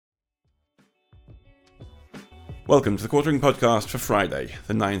Welcome to the Quartering Podcast for Friday,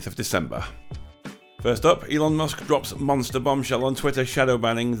 the 9th of December. First up, Elon Musk drops monster bombshell on Twitter shadow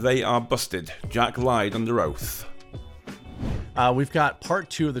banning. They are busted. Jack lied under oath. We've got part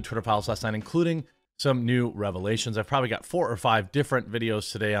 2 of the Twitter files last night, including some new revelations. I've probably got 4 or 5 different videos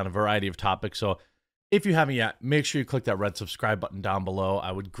today on a variety of topics. So if you haven't yet, make sure you click that red subscribe button down below.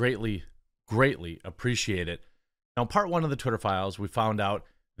 I would greatly appreciate it. Now, in part 1 of the Twitter files, we found out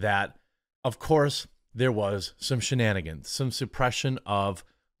that, of course, there was some shenanigans, some suppression of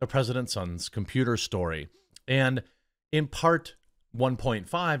the president's son's computer story. And in part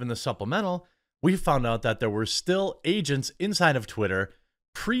 1.5 in the supplemental, we found out that there were still agents inside of Twitter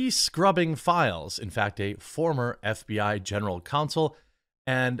pre-scrubbing files. In fact, a former FBI general counsel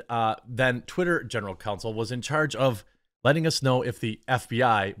and then Twitter general counsel was in charge of letting us know if the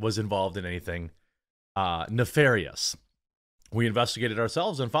FBI was involved in anything nefarious. We investigated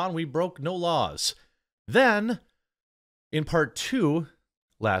ourselves and found we broke no laws. Then, in part 2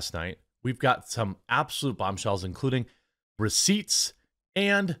 last night, we've got some absolute bombshells, including receipts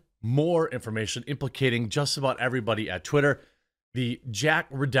and more information implicating just about everybody at Twitter. The Jack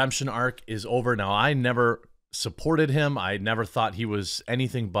redemption arc is over. Now, I never supported him. I never thought he was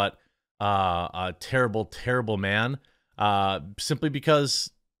anything but a terrible, terrible man, simply because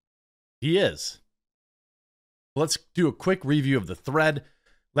he is. Let's do a quick review of the thread.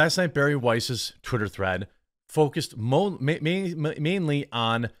 Last night, Bari Weiss's Twitter thread focused mainly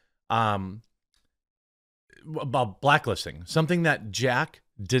on about blacklisting, something that Jack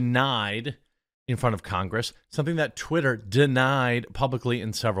denied in front of Congress, something that Twitter denied publicly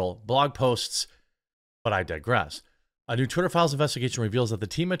in several blog posts, but I digress. A new Twitter Files investigation reveals that the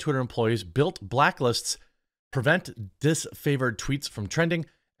team of Twitter employees built blacklists, prevent disfavored tweets from trending,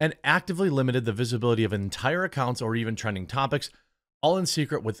 and actively limited the visibility of entire accounts or even trending topics, all in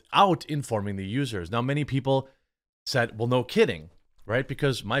secret without informing the users. Now, many people said, well, no kidding, right?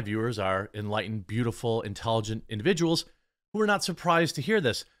 Because my viewers are enlightened, beautiful, intelligent individuals who are not surprised to hear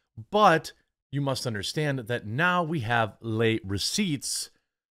this. But you must understand that now we have late receipts,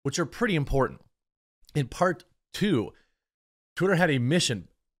 which are pretty important. In part 2, Twitter had a mission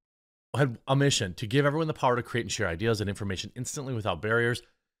to give everyone the power to create and share ideas and information instantly without barriers.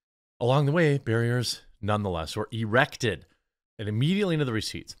 Along the way, barriers nonetheless were erected. And immediately into the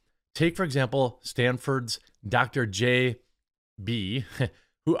receipts. Take, for example, Stanford's Dr. J.B.,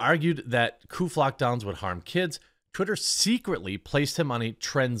 who argued that COOF lockdowns would harm kids. Twitter secretly placed him on a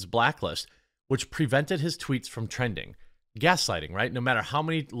trends blacklist, which prevented his tweets from trending. Gaslighting, right? No matter how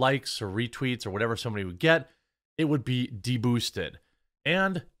many likes or retweets or whatever somebody would get, it would be deboosted.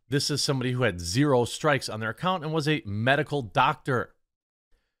 And this is somebody who had 0 strikes on their account and was a medical doctor.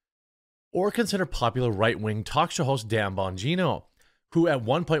 Or consider popular right-wing talk show host Dan Bongino, who at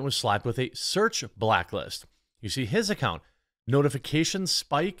one point was slapped with a search blacklist. You see his account, notification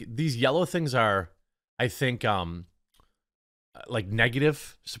spike. These yellow things are, I think, like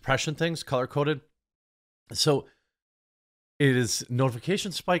negative suppression things, color-coded. So it is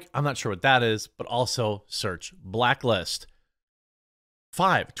notification spike. I'm not sure what that is, but also search blacklist.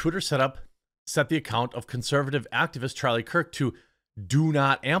 5, Twitter set the account of conservative activist Charlie Kirk to do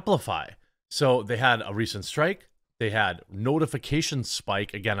not amplify. So they had a recent strike. They had notification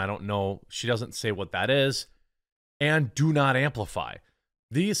spike. Again, I don't know. She doesn't say what that is. And do not amplify.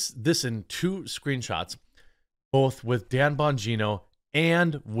 This in 2 screenshots, both with Dan Bongino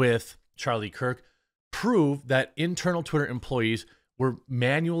and with Charlie Kirk, prove that internal Twitter employees were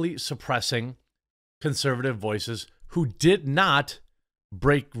manually suppressing conservative voices who did not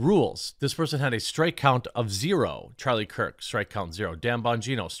break rules. This person had a strike count of 0. Charlie Kirk, strike count 0. Dan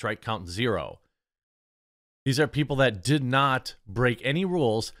Bongino, strike count 0. These are people that did not break any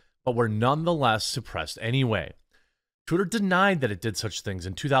rules, but were nonetheless suppressed anyway. Twitter denied that it did such things.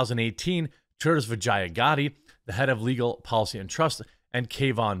 In 2018, Twitter's Vijaya Gadde, the head of legal policy and trust, and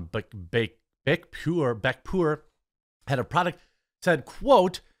Kayvon Beckpour, head of product, said,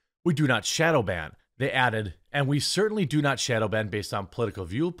 quote, "We do not shadow ban." They added, "And we certainly do not shadow ban based on political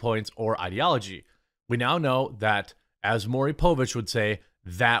viewpoints or ideology. We now know that, as Maury Povich would say,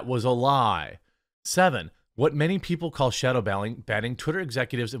 that was a lie." 7, what many people call shadow banning, Twitter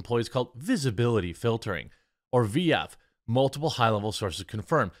executives' employees called visibility filtering, or VF, multiple high-level sources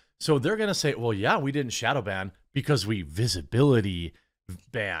confirm. So they're going to say, well, yeah, we didn't shadow ban because we visibility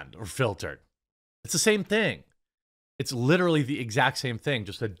banned or filtered. It's the same thing. It's literally the exact same thing,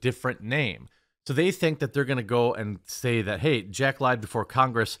 just a different name. So they think that they're going to go and say that, hey, Jack lied before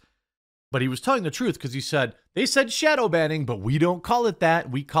Congress, but he was telling the truth because they said shadow banning, but we don't call it that.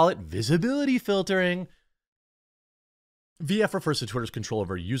 We call it visibility filtering. VF refers to Twitter's control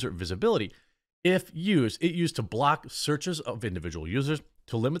over user visibility. If used, it used to block searches of individual users,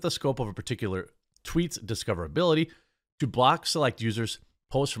 to limit the scope of a particular tweet's discoverability, to block select users'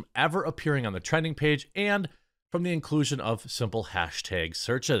 posts from ever appearing on the trending page, and from the inclusion of simple hashtag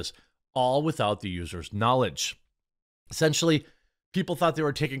searches, all without the user's knowledge. Essentially, people thought they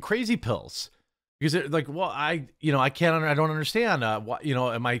were taking crazy pills because they're like, well, I don't understand.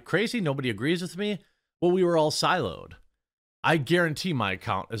 Am I crazy? Nobody agrees with me. Well, we were all siloed. I guarantee my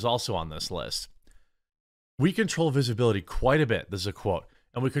account is also on this list. We control visibility quite a bit. This is a quote.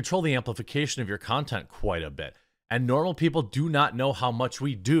 And we control the amplification of your content quite a bit. And normal people do not know how much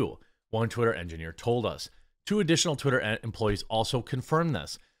we do, one Twitter engineer told us. 2 additional Twitter employees also confirmed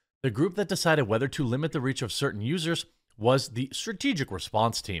this. The group that decided whether to limit the reach of certain users was the Strategic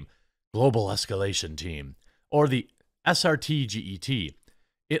Response Team, Global Escalation Team, or the SRTGET.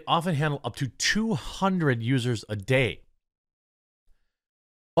 It often handled up to 200 users a day.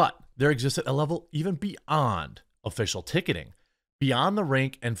 But there existed a level even beyond official ticketing. Beyond the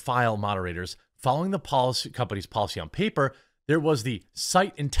rank and file moderators, following the company's policy on paper, there was the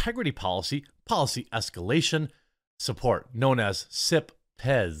Site Integrity Policy Escalation Support, known as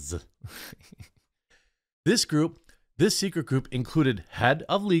SIP-PES. This secret group included Head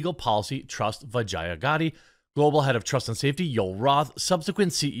of Legal Policy Trust Vijaya Gadi, Global Head of Trust and Safety Yoel Roth,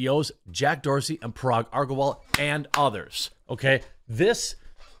 subsequent CEOs Jack Dorsey and Parag Agrawal, and others. Okay, this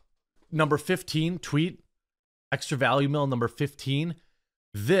number 15 tweet, Extra Value Mill number 15,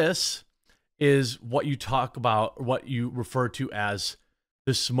 this is what you talk about, what you refer to as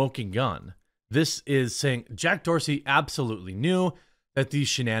the smoking gun. This is saying Jack Dorsey absolutely knew that these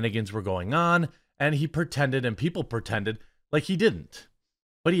shenanigans were going on, and he pretended, and people pretended like he didn't.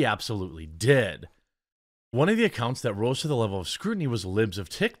 But he absolutely did. One of the accounts that rose to the level of scrutiny was Libs of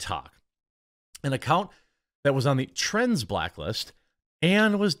TikTok, an account that was on the Trends blacklist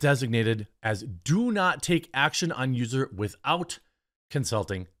and was designated as do not take action on user without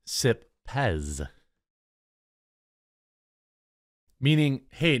consulting SIP-PES. Meaning,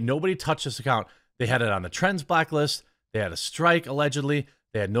 hey, nobody touched this account. They had it on the Trends blacklist. They had a strike, allegedly.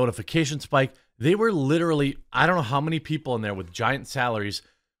 They had notification spike. They were literally, I don't know how many people in there with giant salaries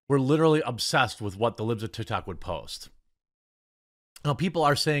were literally obsessed with what the Libs of TikTok would post. Now, people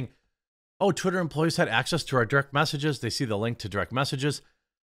are saying, oh, Twitter employees had access to our direct messages. They see the link to direct messages.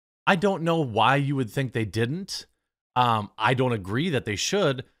 I don't know why you would think they didn't. I don't agree that they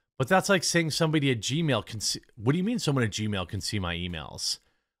should, but that's like saying somebody at Gmail can see. What do you mean someone at Gmail can see my emails?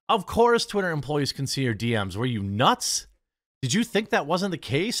 Of course, Twitter employees can see your DMs. Were you nuts? Did you think that wasn't the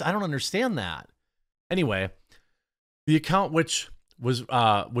case? I don't understand that. Anyway, the account which Libs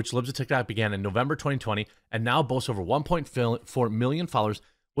of TikTok began in November 2020 and now boasts over 1.4 million followers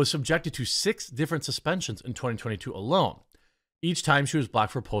was subjected to 6 different suspensions in 2022 alone. Each time she was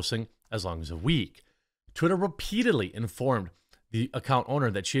blocked for posting as long as a week. Twitter repeatedly informed the account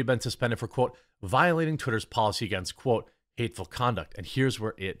owner that she had been suspended for, quote, violating Twitter's policy against, quote, hateful conduct. And here's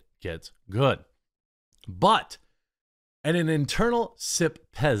where it gets good. But in an internal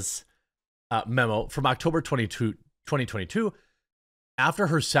SIP-PES memo from October 2022, after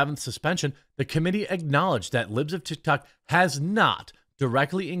her 7th suspension, the committee acknowledged that Libs of TikTok has not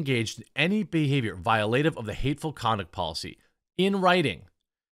directly engaged in any behavior violative of the hateful conduct policy in writing.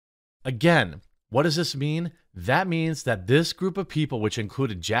 Again, what does this mean? That means that this group of people, which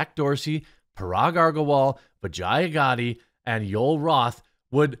included Jack Dorsey, Parag Agrawal, Vijaya Gadi, and Yoel Roth,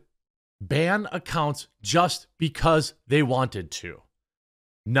 would ban accounts just because they wanted to,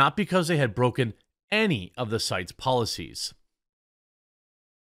 not because they had broken any of the site's policies.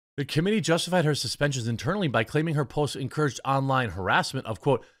 The committee justified her suspensions internally by claiming her posts encouraged online harassment of,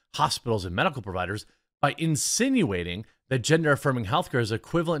 quote, hospitals and medical providers by insinuating that gender-affirming healthcare is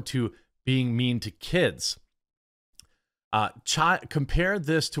equivalent to being mean to kids. Compare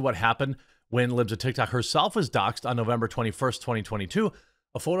this to what happened when Libs of TikTok herself was doxxed on November 21st, 2022.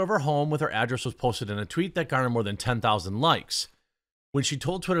 A photo of her home with her address was posted in a tweet that garnered more than 10,000 likes. When she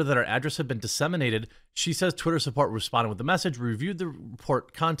told Twitter that her address had been disseminated, she says Twitter support responded with the message, reviewed the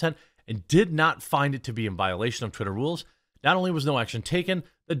report content, and did not find it to be in violation of Twitter rules. Not only was no action taken,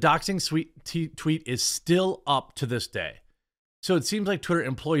 the doxing tweet is still up to this day. So it seems like Twitter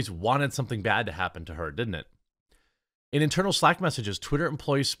employees wanted something bad to happen to her, didn't it? In internal Slack messages, Twitter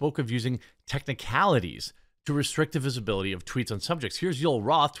employees spoke of using technicalities to restrict the visibility of tweets on subjects. Here's Yoel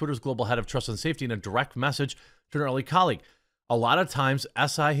Roth, Twitter's global head of trust and safety, in a direct message to an early colleague. A lot of times,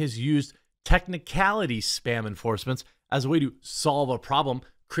 SI has used technicality spam enforcements as a way to solve a problem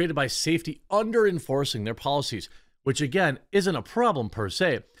created by safety under enforcing their policies, which again isn't a problem per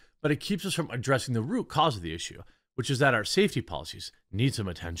se, but it keeps us from addressing the root cause of the issue, which is that our safety policies need some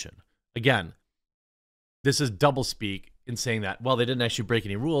attention. Again, This is doublespeak in saying that, well, they didn't actually break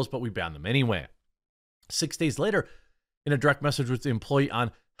any rules, but we banned them anyway. 6 days later, in a direct message with the employee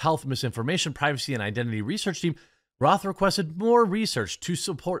on health misinformation, privacy, and identity research team, Roth requested more research to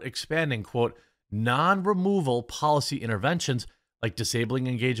support expanding, quote, non-removal policy interventions like disabling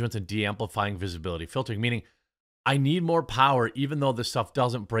engagements and de-amplifying visibility filtering, meaning I need more power even though this stuff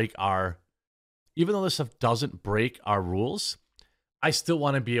doesn't break our rules. I still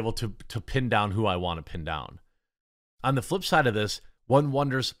want to be able to pin down who I want to pin down. On the flip side of this, one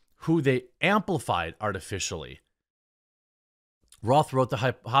wonders who they amplified artificially. Roth wrote the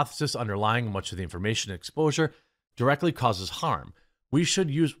hypothesis underlying much of the information exposure directly causes harm. We should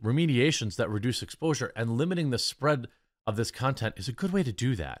use remediations that reduce exposure, and limiting the spread of this content is a good way to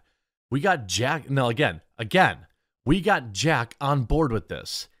do that. We got Jack, no, again, we got Jack on board with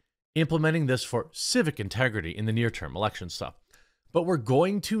this, implementing this for civic integrity in the near term, election stuff. But we're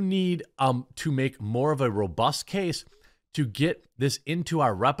going to need to make more of a robust case to get this into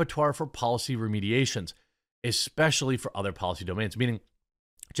our repertoire for policy remediations, especially for other policy domains, meaning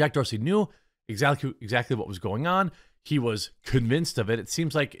Jack Dorsey knew exactly what was going on. He was convinced of it. It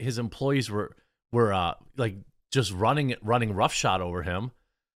seems like his employees were like just running roughshod over him.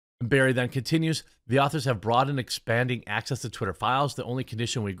 Barry then continues, the authors have broad and expanding access to Twitter files. The only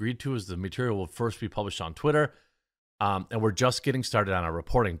condition we agreed to is the material will first be published on Twitter. And we're just getting started on our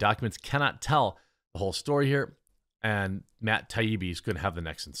reporting. Documents cannot tell the whole story here. And Matt Taibbi is going to have the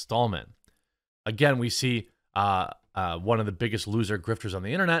next installment. Again, we see one of the biggest loser grifters on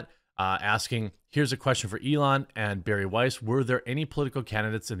the internet asking, here's a question for Elon and Barry Weiss. Were there any political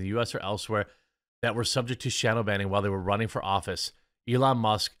candidates in the U.S. or elsewhere that were subject to shadow banning while they were running for office? Elon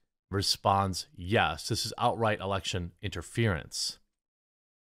Musk responds, yes. This is outright election interference.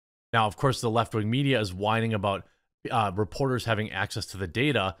 Now, of course, the left-wing media is whining about reporters having access to the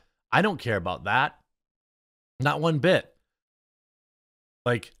data. I don't care about that. Not one bit.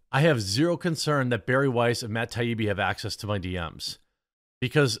 Like, I have zero concern that Barry Weiss and Matt Taibbi have access to my DMs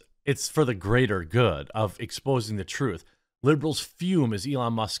because it's for the greater good of exposing the truth. Liberals fume as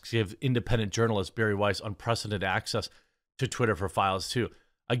Elon Musk gives independent journalist Barry Weiss unprecedented access to Twitter for files too.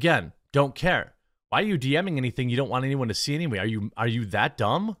 Again, don't care. Why are you DMing anything you don't want anyone to see anyway? Are you that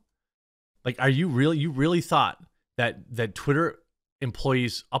dumb? Like, you really thought that Twitter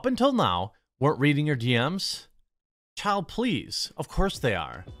employees up until now weren't reading your DMs? Child, please. Of course they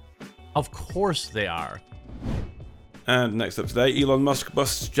are. Of course they are. And next up today, Elon Musk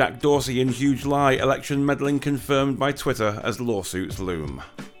busts Jack Dorsey in huge lie. Election meddling confirmed by Twitter as lawsuits loom.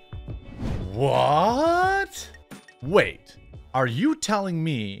 What? Wait, are you telling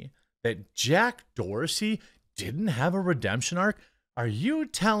me that Jack Dorsey didn't have a redemption arc? Are you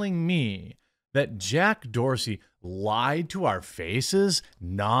telling me that Jack Dorsey lied to our faces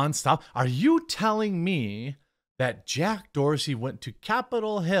nonstop? Are you telling me that Jack Dorsey went to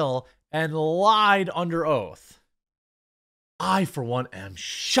Capitol Hill and lied under oath? I, for one, am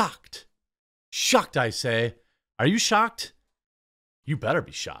shocked. Shocked, I say. Are you shocked? You better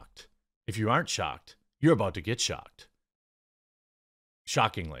be shocked. If you aren't shocked, you're about to get shocked.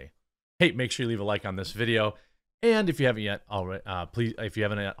 Shockingly. Hey, make sure you leave a like on this video. And if you haven't yet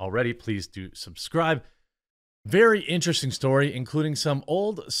already, please do subscribe. Very interesting story, including some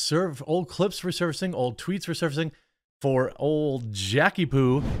old clips resurfacing, old tweets resurfacing for old Jackie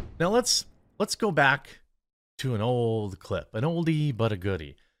Poo. Now let's go back to an old clip, an oldie but a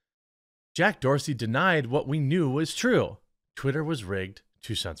goodie. Jack Dorsey denied what we knew was true. Twitter was rigged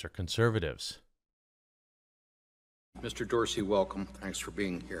to censor conservatives. Mr. Dorsey, welcome. Thanks for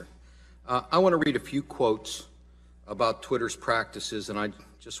being here. I want to read a few quotes about Twitter's practices, and I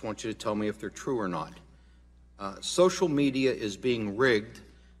just want you to tell me if they're true or not. Social media is being rigged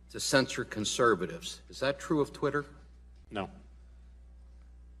to censor conservatives. Is that true of Twitter? No.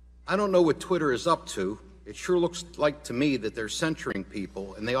 I don't know what Twitter is up to. It sure looks like to me that they're censoring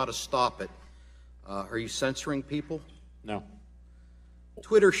people, and they ought to stop it. Are you censoring people? No.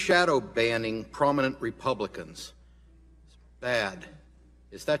 Twitter shadow banning prominent Republicans. It's bad.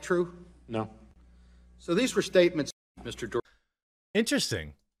 Is that true? No. So these were statements, Mr. Dorsey.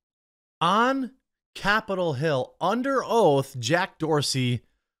 Interesting. On Capitol Hill, under oath, Jack Dorsey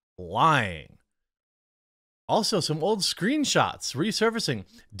lying. Also, some old screenshots resurfacing.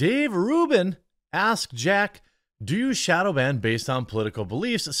 Dave Rubin asked Jack, do you shadow ban based on political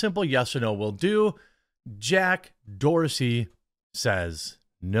beliefs? A simple yes or no will do. Jack Dorsey says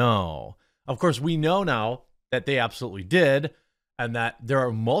no. Of course, we know now that they absolutely did, and that there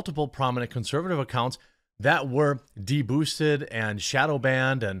are multiple prominent conservative accounts that were deboosted and shadow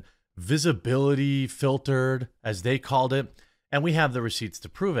banned and visibility filtered, as they called it, and we have the receipts to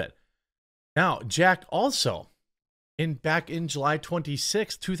prove it. Now, Jack also, back in July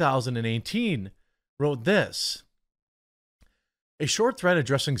 26, 2018, wrote this. A short thread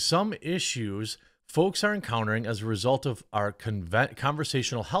addressing some issues folks are encountering as a result of our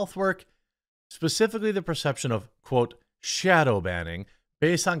conversational health work, specifically the perception of, quote, shadow banning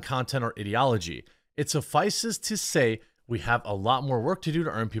based on content or ideology. It suffices to say we have a lot more work to do to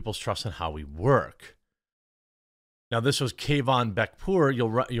earn people's trust in how we work. Now, this was Kayvon Beckpour.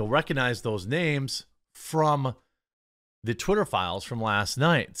 You'll recognize those names from the Twitter files from last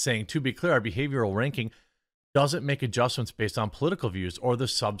night, saying, to be clear, our behavioral ranking doesn't make adjustments based on political views or the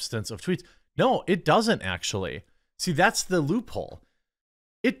substance of tweets. No, it doesn't actually. See, that's the loophole.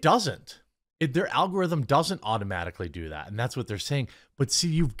 It doesn't. Their algorithm doesn't automatically do that, and that's what they're saying. But see,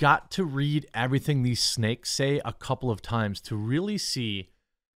 you've got to read everything these snakes say a couple of times to really see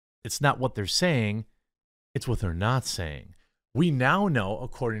it's not what they're saying, it's what they're not saying. We now know,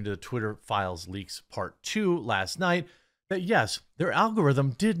 according to the Twitter Files Leaks Part 2 last night, that yes, their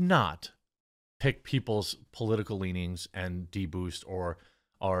algorithm did not pick people's political leanings and deboost or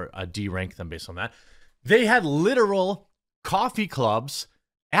de-rank them based on that. They had literal coffee clubs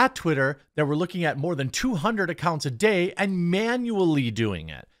at Twitter that were looking at more than 200 accounts a day and manually doing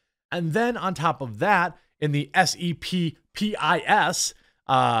it. And then on top of that, in the SEPPIS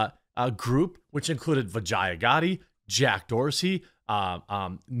group, which included Vijaya Gotti, Jack Dorsey,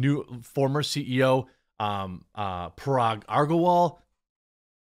 new former CEO Parag Agrawal,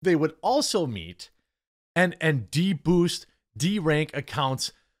 they would also meet and deboost, de-rank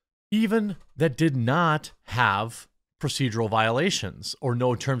accounts even that did not have procedural violations or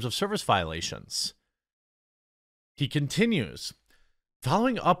no terms of service violations. He continues,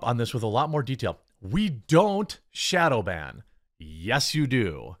 following up on this with a lot more detail. We don't shadow ban. Yes, you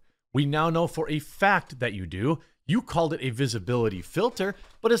do. We now know for a fact that you do. You called it a visibility filter,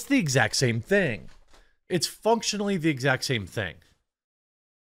 but it's the exact same thing. It's functionally the exact same thing.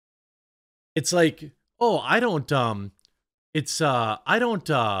 It's like, oh, I don't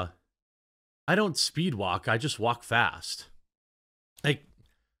speed walk, I just walk fast. Like,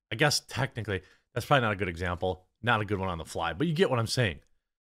 I guess technically, that's probably not a good example, not a good one on the fly, but you get what I'm saying.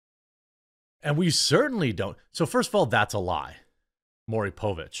 And we certainly don't. So first of all, that's a lie. Maury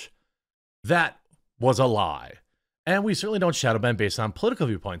Povich. That was a lie. And we certainly don't shadow ban based on political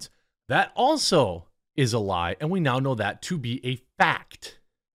viewpoints. That also is a lie, and we now know that to be a fact.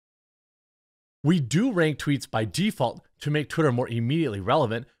 We do rank tweets by default to make Twitter more immediately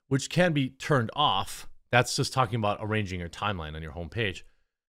relevant, which can be turned off. That's just talking about arranging your timeline on your homepage.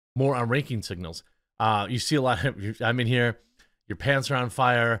 More on ranking signals. You see a lot of, I'm in here, your pants are on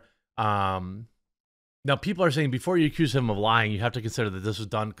fire. Now, people are saying before you accuse him of lying, you have to consider that this was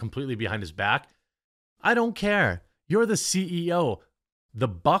done completely behind his back. I don't care. You're the CEO. The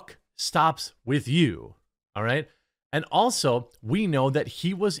buck stops with you. All right? And also, we know that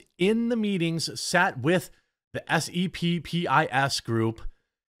he was in the meetings, sat with the SEPPIS group,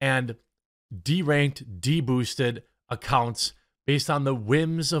 and deranked, deboosted accounts based on the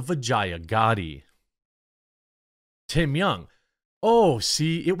whims of Vijaya Gotti. Tim Young. Oh,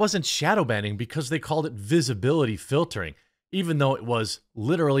 see, it wasn't shadow banning because they called it visibility filtering, even though it was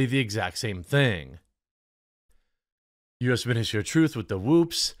literally the exact same thing. U.S. Ministry of Truth with the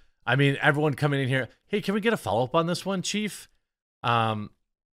whoops. I mean, everyone coming in here, hey, can we get a follow-up on this one, Chief? And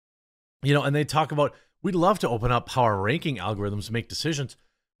they talk about, we'd love to open up how our ranking algorithms make decisions.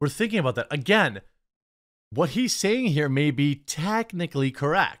 We're thinking about that. Again, what he's saying here may be technically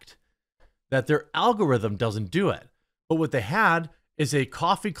correct, that their algorithm doesn't do it. But what they had is a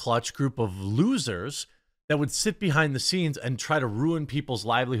coffee clutch group of losers that would sit behind the scenes and try to ruin people's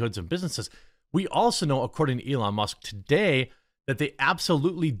livelihoods and businesses. We also know, according to Elon Musk today, that they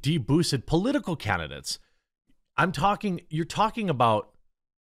absolutely deboosted political candidates. You're talking about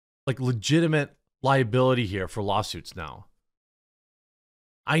like legitimate liability here for lawsuits now.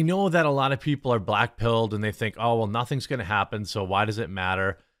 I know that a lot of people are black-pilled and they think, oh, well, nothing's going to happen, so why does it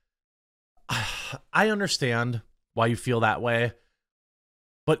matter? I understand why you feel that way,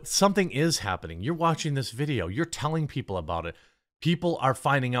 but something is happening. You're watching this video. You're telling people about it. People are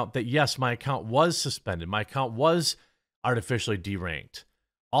finding out that, yes, my account was suspended. My account was artificially deranked.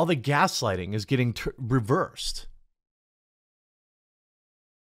 All the gaslighting is getting reversed.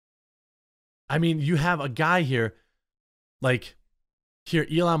 I mean, you have a guy here, like, here,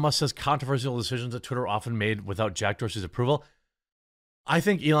 Elon Musk says controversial decisions at Twitter are often made without Jack Dorsey's approval. I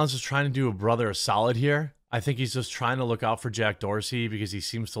think Elon's just trying to do a brother a solid here. I think he's just trying to look out for Jack Dorsey because he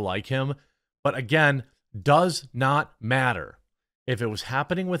seems to like him. But again, does not matter. If it was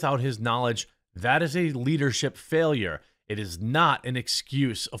happening without his knowledge, that is a leadership failure. It is not an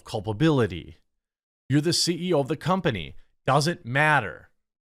excuse of culpability. You're the CEO of the company. Doesn't matter.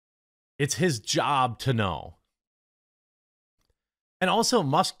 It's his job to know. And also,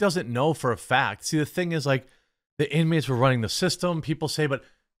 Musk doesn't know for a fact. See, the thing is, like, the inmates were running the system, people say, but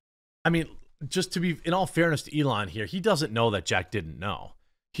I mean, just to be, in all fairness to Elon here, he doesn't know that Jack didn't know.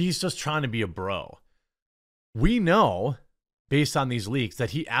 He's just trying to be a bro. We know, based on these leaks,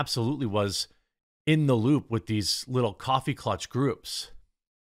 that he absolutely was in the loop with these little coffee clutch groups.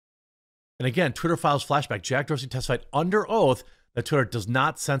 And again, Twitter files flashback. Jack Dorsey testified under oath that Twitter does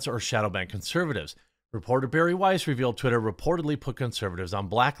not censor or shadow ban conservatives. Reporter Barry Weiss revealed Twitter reportedly put conservatives on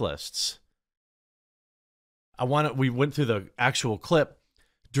blacklists. We went through the actual clip.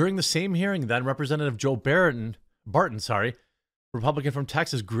 During the same hearing, then Representative Joe Barton, Republican from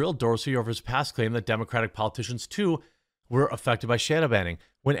Texas, grilled Dorsey over his past claim that Democratic politicians too were affected by shadow banning.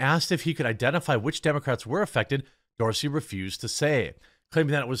 When asked if he could identify which Democrats were affected, Dorsey refused to say,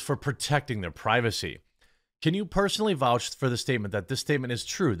 claiming that it was for protecting their privacy. Can you personally vouch for the statement that this statement is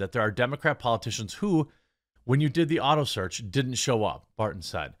true, that there are Democrat politicians who, when you did the auto search, didn't show up? Barton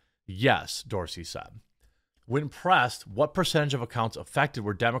said. Yes, Dorsey said. When pressed what percentage of accounts affected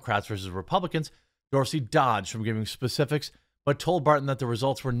were Democrats versus Republicans, Dorsey dodged from giving specifics, but told Barton that the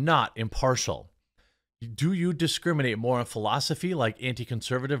results were not impartial. Do you discriminate more on philosophy, like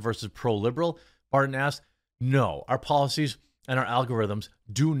anti-conservative versus pro-liberal? Barton asked. No, our policies and our algorithms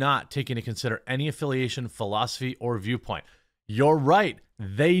do not take into consider any affiliation, philosophy, or viewpoint. You're right.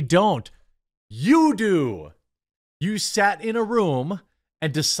 They don't. You do. You sat in a room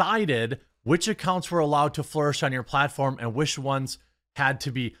and decided which accounts were allowed to flourish on your platform and which ones had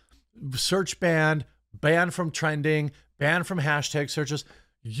to be search banned, banned from trending, banned from hashtag searches.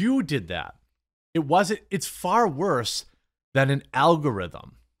 You did that. It's far worse than an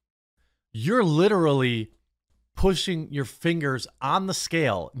algorithm. You're literally pushing your fingers on the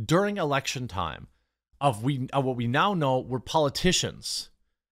scale during election time of what we now know were politicians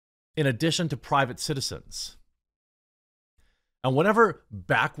in addition to private citizens. And whatever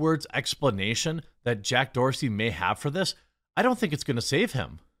backwards explanation that Jack Dorsey may have for this, I don't think it's going to save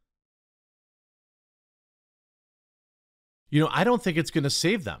him. I don't think it's going to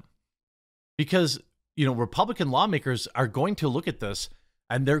save them because, Republican lawmakers are going to look at this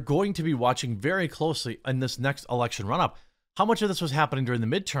and they're going to be watching very closely in this next election run-up. How much of this was happening during the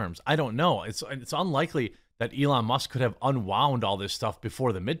midterms? I don't know. It's unlikely that Elon Musk could have unwound all this stuff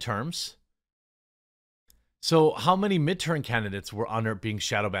before the midterms. So how many midterm candidates were under being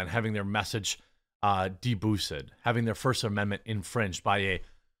shadow banned, having their message deboosted, having their First Amendment infringed by a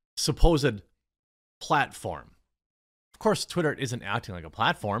supposed platform? Of course, Twitter isn't acting like a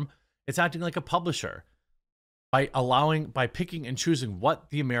platform. It's acting like a publisher by picking and choosing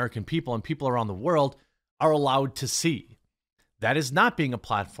what the American people and people around the world are allowed to see. That is not being a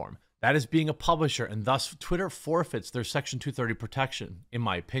platform. That is being a publisher, and thus Twitter forfeits their Section 230 protection, in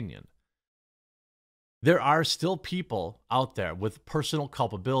my opinion. There are still people out there with personal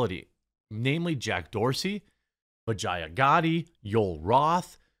culpability, namely Jack Dorsey, Vijaya Gadde, Yoel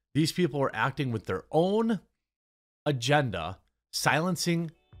Roth. These people are acting with their own agenda,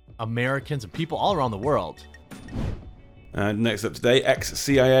 silencing Americans and people all around the world. Next up today,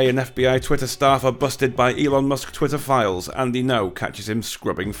 ex-CIA and FBI Twitter staff are busted by Elon Musk Twitter files. Andy No catches him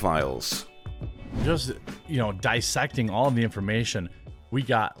scrubbing files. Just, dissecting all of the information we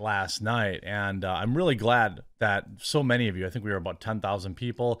got last night, and I'm really glad that so many of you, I think we were about 10,000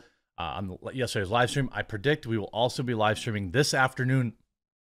 people on yesterday's live stream. I predict we will also be live streaming this afternoon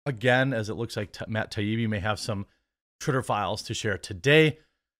again, as it looks like Matt Taibbi may have some Twitter files to share today.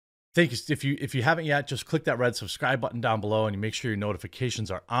 Thank you. If you haven't yet, just click that red subscribe button down below and you make sure your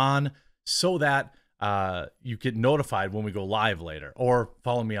notifications are on so that you get notified when we go live later. Or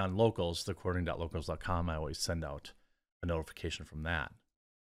follow me on Locals, thequartering.locals.com. I always send out a notification from that.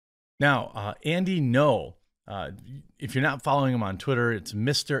 Now, Andy No, if you're not following him on Twitter, it's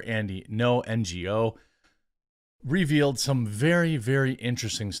Mr. Andy No, NGO, revealed some very, very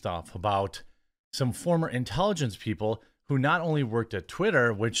interesting stuff about some former intelligence people who not only worked at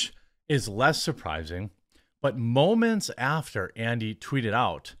Twitter, which is less surprising, but moments after Andy tweeted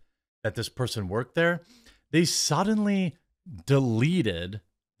out that this person worked there, they suddenly deleted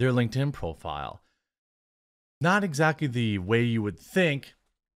their LinkedIn profile. Not exactly the way you would think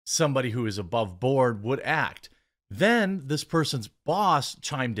somebody who is above board would act. Then this person's boss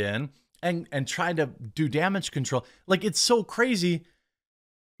chimed in and tried to do damage control. Like, it's so crazy.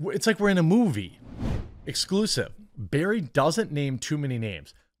 It's like we're in a movie. Exclusive. Barry doesn't name too many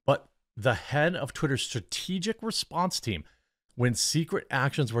names, but the head of Twitter's strategic response team, when secret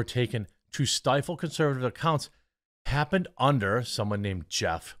actions were taken to stifle conservative accounts, happened under someone named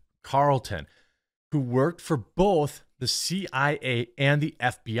Jeff Carlton, who worked for both the CIA and the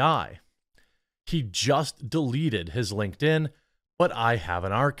FBI. He just deleted his LinkedIn, but I have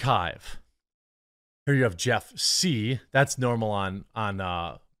an archive. Here you have Jeff C. That's normal on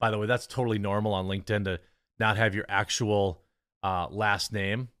by the way, that's totally normal on LinkedIn to not have your actual last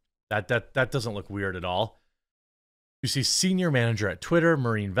name. That doesn't look weird at all. You see senior manager at Twitter,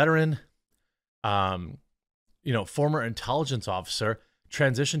 Marine veteran, former intelligence officer,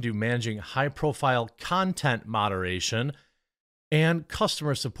 transitioned to managing high-profile content moderation and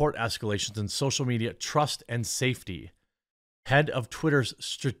customer support escalations in social media trust and safety. Head of Twitter's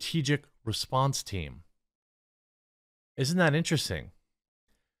strategic response team. Isn't that interesting?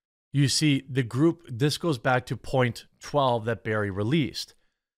 You see, the group, this goes back to point 12 that Barry released.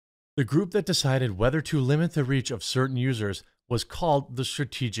 The group that decided whether to limit the reach of certain users was called the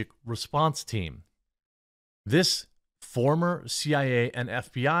Strategic Response Team. This former CIA and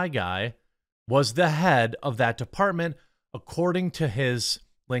FBI guy was the head of that department, according to his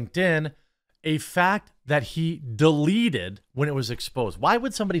LinkedIn, a fact that he deleted when it was exposed. Why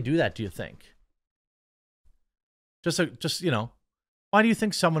would somebody do that, do you think? Why do you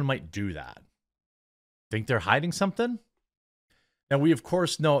think someone might do that? Think they're hiding something? Now, we, of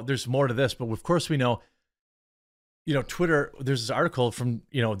course, know there's more to this, but of course we know, Twitter, there's this article from,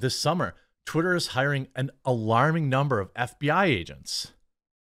 this summer. Twitter is hiring an alarming number of FBI agents.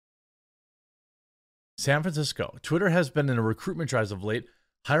 San Francisco. Twitter has been in a recruitment drive of late,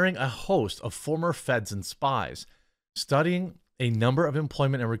 hiring a host of former feds and spies. Studying a number of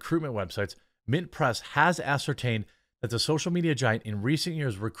employment and recruitment websites, Mint Press has ascertained that the social media giant in recent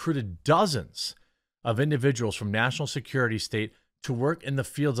years recruited dozens of individuals from national security state to work in the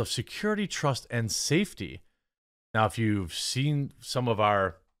fields of security, trust, and safety. Now, if you've seen some of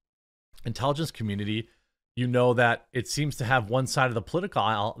our intelligence community, you know that it seems to have one side of the political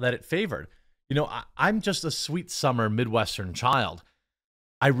aisle that it favored. I'm just a sweet summer Midwestern child.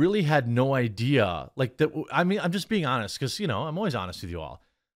 I really had no idea. I'm just being honest because, I'm always honest with you all.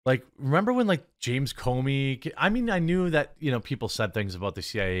 Remember when James Comey, I knew that, people said things about the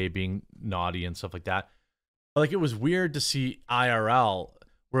CIA being naughty and stuff like that. But it was weird to see IRL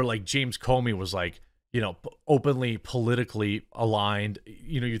where James Comey was openly politically aligned.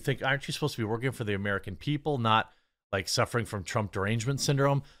 You think, aren't you supposed to be working for the American people, not suffering from Trump derangement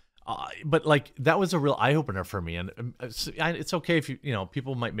syndrome? But that was a real eye opener for me. And it's okay if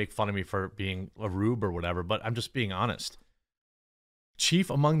people might make fun of me for being a rube or whatever, but I'm just being honest. Chief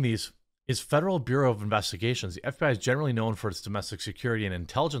among these is Federal Bureau of Investigations. The FBI is generally known for its domestic security and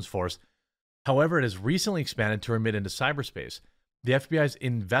intelligence force. However, it has recently expanded to remit into cyberspace. The FBI's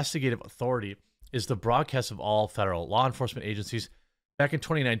investigative authority is the broadcast of all federal law enforcement agencies. Back in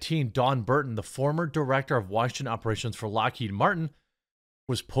 2019, Dawn Burton, the former director of Washington operations for Lockheed Martin,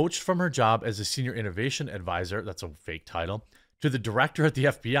 was poached from her job as a senior innovation advisor, that's a fake title, to the director at the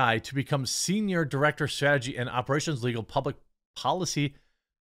FBI to become senior director strategy and operations legal public policy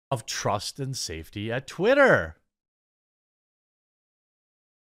of trust and safety at Twitter.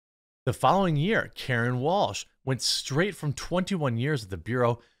 The following year, Karen Walsh went straight from 21 years at the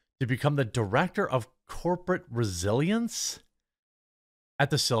Bureau to become the director of corporate resilience at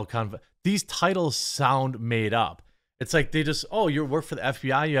the Silicon Valley. These titles sound made up. It's like they just, you work for the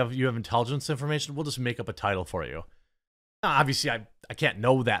FBI, you have intelligence information, we'll just make up a title for you. Now, obviously, I can't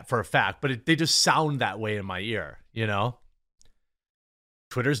know that for a fact, but they just sound that way in my ear,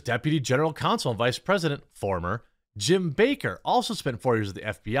 Twitter's deputy general counsel and vice president, former Jim Baker, also spent 4 years at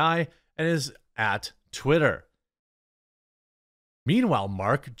the FBI and is at Twitter. Meanwhile,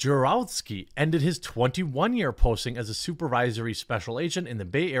 Mark Jurowski ended his 21-year posting as a supervisory special agent in the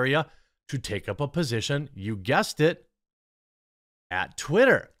Bay Area to take up a position, you guessed it, at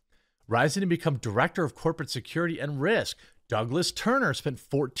Twitter. Rising to become director of corporate security and risk, Douglas Turner spent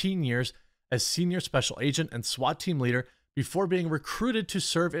 14 years as senior special agent and SWAT team leader before being recruited to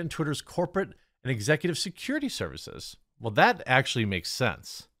serve in Twitter's corporate and executive security services. Well, that actually makes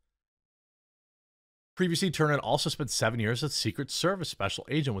sense. Previously, Turner had also spent 7 years as Secret Service special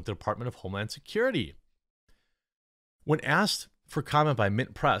agent with the Department of Homeland Security. When asked for comment by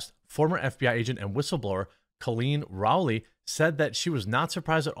Mint Press, former FBI agent and whistleblower Colleen Rowley said that she was not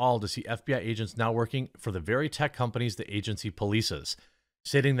surprised at all to see FBI agents now working for the very tech companies the agency polices,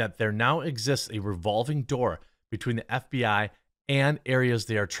 stating that there now exists a revolving door between the FBI and areas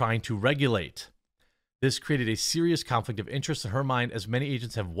they are trying to regulate. This created a serious conflict of interest in her mind, as many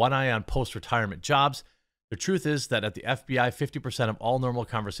agents have one eye on post-retirement jobs. The truth is that at the FBI, 50% of all normal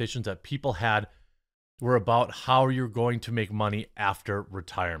conversations that people had were about how you're going to make money after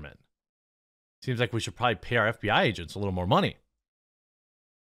retirement. Seems like we should probably pay our FBI agents a little more money.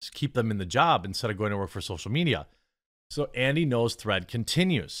 Just keep them in the job instead of going to work for social media. So Andy Ngo's thread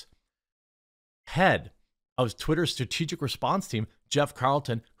continues. Head of Twitter's strategic response team, Jeff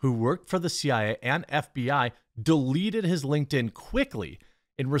Carlton, who worked for the CIA and FBI, deleted his LinkedIn quickly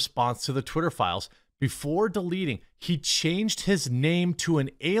in response to the Twitter files. Before deleting, he changed his name to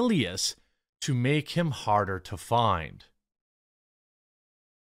an alias to make him harder to find.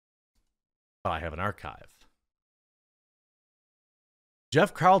 But I have an archive.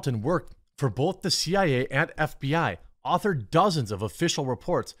 Jeff Carlton worked for both the CIA and FBI, authored dozens of official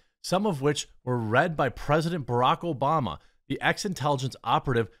reports, some of which were read by President Barack Obama, the ex-intelligence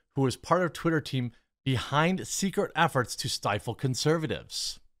operative who was part of Twitter team behind secret efforts to stifle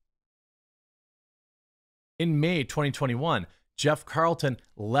conservatives. In May 2021, Jeff Carlton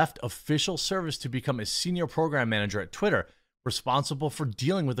left official service to become a senior program manager at Twitter, responsible for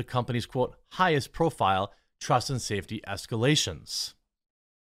dealing with the company's, quote, highest profile trust and safety escalations.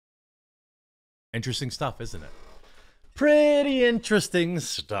 Interesting stuff, isn't it? Pretty interesting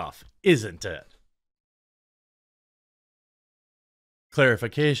stuff, isn't it?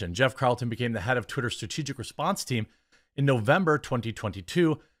 Clarification. Jeff Carlton became the head of Twitter's strategic response team in November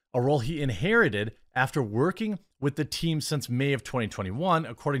 2022, a role he inherited after working with the team since May of 2021,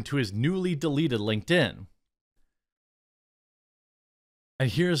 according to his newly deleted LinkedIn. And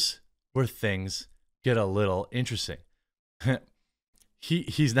here's where things get a little interesting.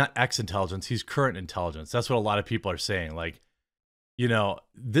 He's not ex-intelligence, he's current intelligence. That's what a lot of people are saying. Like, you know,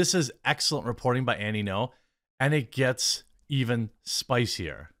 this is excellent reporting by Andy Ngo, and it gets even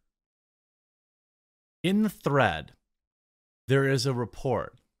spicier. In the thread, there is a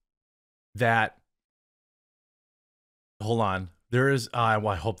report that, hold on, there is, well,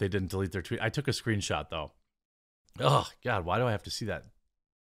 I hope they didn't delete their tweet. I took a screenshot though. Oh God, why do I have to see that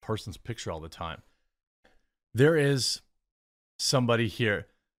person's picture all the time? There is somebody here.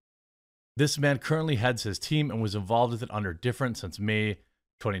 This man currently heads his team and was involved with it under different since May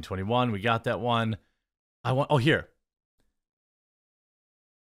 2021. We got that one.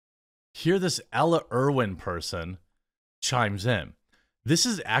 Here this Ella Irwin person chimes in. This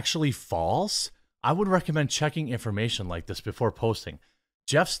is actually false. I would recommend checking information like this before posting.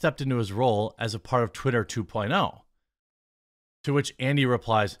 Jeff stepped into his role as a part of Twitter 2.0. To which Andy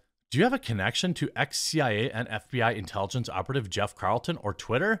replies, do you have a connection to ex-CIA and FBI intelligence operative Jeff Carlton or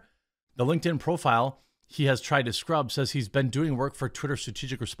Twitter? The LinkedIn profile he has tried to scrub says he's been doing work for Twitter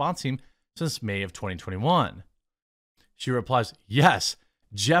strategic response team since May of 2021. She replies, yes,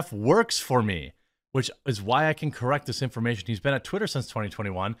 Jeff works for me, which is why I can correct this information. He's been at Twitter since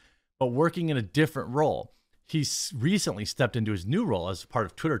 2021, but working in a different role. He's recently stepped into his new role as part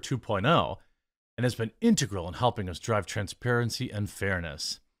of Twitter 2.0 and has been integral in helping us drive transparency and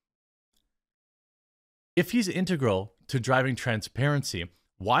fairness. If he's integral to driving transparency,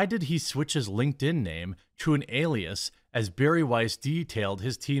 why did he switch his LinkedIn name to an alias as Bari Weiss detailed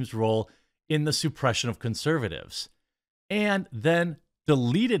his team's role in the suppression of conservatives, and then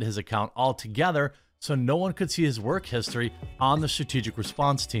deleted his account altogether so no one could see his work history on the strategic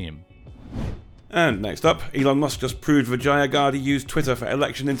response team? And next up, Elon Musk just proved Vijaya Gadde used Twitter for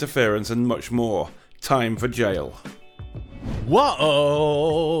election interference and much more. Time for jail.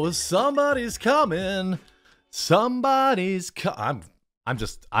 Whoa, somebody's coming. Somebody's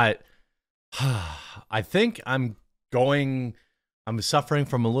I think I'm suffering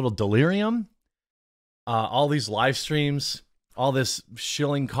from a little delirium. All these live streams, all this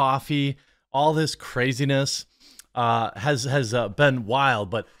shilling coffee, all this craziness has been wild.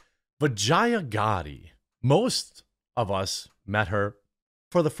 But Vijaya Gadde, most of us met her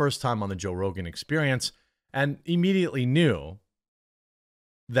for the first time on the Joe Rogan Experience and immediately knew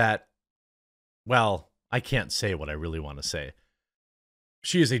that, well, I can't say what I really want to say.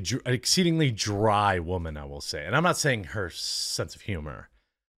 She is an exceedingly dry woman, I will say. And I'm not saying her sense of humor,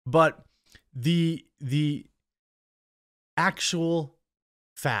 but the actual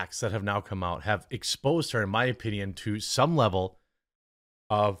facts that have now come out have exposed her, in my opinion, to some level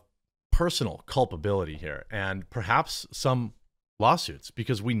of personal culpability here and perhaps some lawsuits,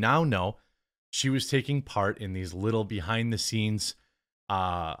 because we now know she was taking part in these little behind the scenes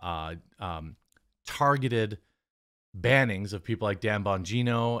targeted bannings of people like Dan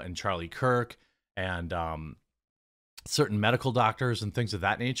Bongino and Charlie Kirk and certain medical doctors and things of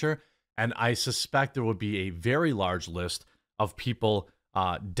that nature. And I suspect there would be a very large list of people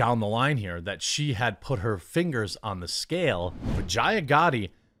down the line here that she had put her fingers on the scale. Vijaya Gadde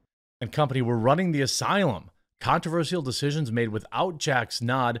and company were running the asylum. Controversial decisions made without Jack's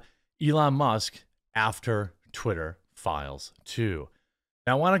nod, Elon Musk, after Twitter files too.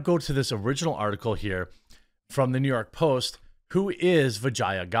 Now, I want to go to this original article here from the New York Post. Who is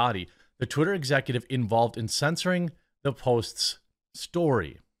Vijaya Gadde, the Twitter executive involved in censoring the Post's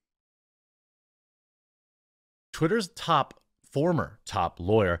story? Twitter's former top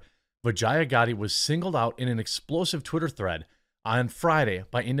lawyer, Vijaya Gadde, was singled out in an explosive Twitter thread on Friday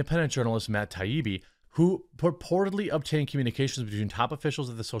by independent journalist Matt Taibbi, who purportedly obtained communications between top officials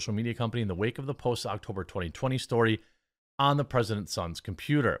of the social media company in the wake of the Post's October 2020 story on the president's son's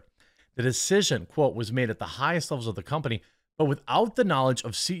computer. The decision, quote, was made at the highest levels of the company, but without the knowledge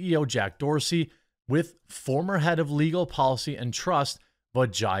of CEO Jack Dorsey, with former head of legal policy and trust,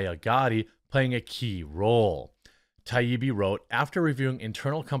 Vijaya Gadde, playing a key role. Taibbi wrote, after reviewing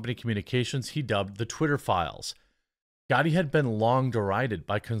internal company communications he dubbed the Twitter files. Gadde had been long derided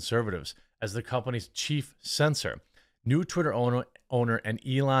by conservatives as the company's chief censor. New Twitter owner and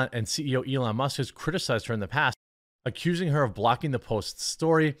CEO Elon Musk has criticized her in the past, accusing her of blocking the Post's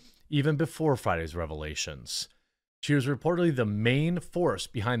story even before Friday's revelations. She was reportedly the main force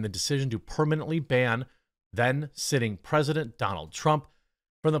behind the decision to permanently ban then-sitting President Donald Trump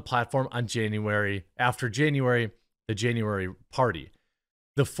from the platform on the January party.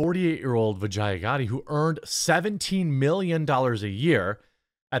 The 48-year-old Vijaya Gadde, who earned $17 million a year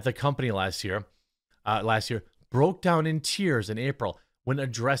at the company last year, broke down in tears in April when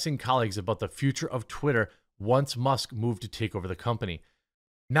addressing colleagues about the future of Twitter once Musk moved to take over the company.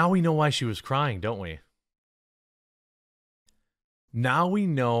 Now we know why she was crying, don't we? Now we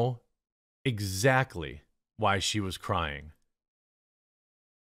know exactly why she was crying.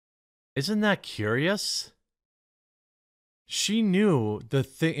 Isn't that curious? She knew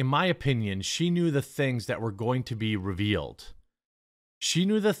in my opinion, she knew the things that were going to be revealed. She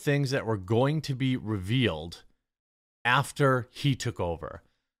knew the things that were going to be revealed after he took over.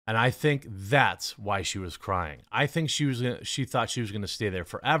 And I think that's why she was crying. I think she thought she was going to stay there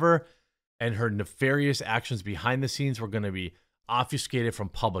forever, and her nefarious actions behind the scenes were going to be obfuscated from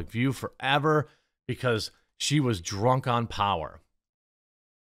public view forever because she was drunk on power.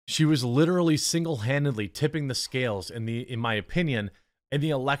 She was literally single-handedly tipping the scales in my opinion, in the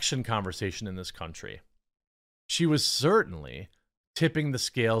election conversation in this country. She was certainly tipping the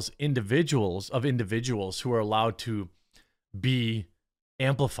scales of individuals who are allowed to be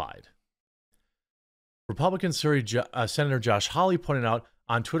amplified. Republican Senator Josh Hawley pointed out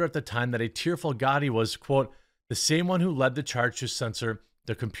on Twitter at the time that a tearful Gadde was, quote, the same one who led the charge to censor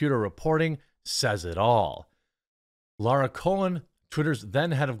the computer reporting, says it all. Laura Cohen, Twitter's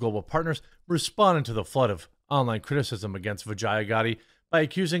then head of global partners, responded to the flood of online criticism against Vijaya Gadde by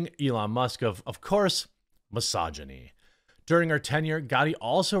accusing Elon Musk of course, misogyny. During her tenure, Gadde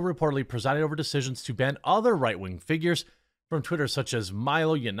also reportedly presided over decisions to ban other right-wing figures from Twitter, such as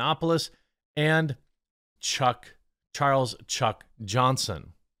Milo Yiannopoulos and Charles Chuck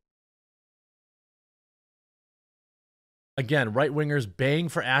Johnson. Again, right-wingers baying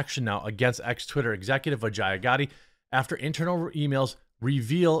for action now against ex-Twitter executive Vijaya Gadde after internal emails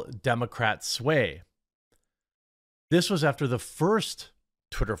reveal Democrat sway. This was after the first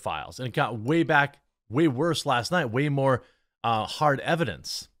Twitter files, and it got way worse last night, way more hard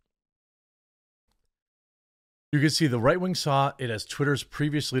evidence. You can see the right wing saw it as Twitter's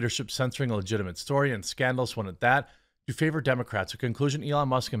previous leadership censoring a legitimate story, and scandalous one at that, to favor Democrats, a conclusion Elon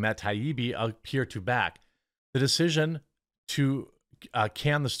Musk and Matt Taibbi appear to back. The decision to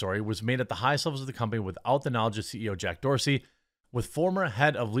can the story was made at the highest levels of the company without the knowledge of CEO Jack Dorsey, with former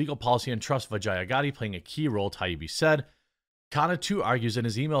head of legal policy and trust Vijaya Gadde playing a key role, Taibbi said. Kana too argues in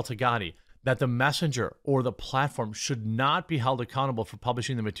his email to Gadde that the messenger or the platform should not be held accountable for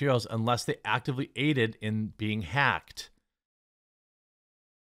publishing the materials unless they actively aided in being hacked.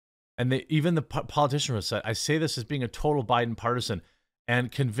 And even the politician was said, I say this as being a total Biden partisan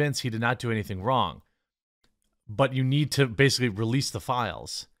and convinced he did not do anything wrong. But you need to basically release the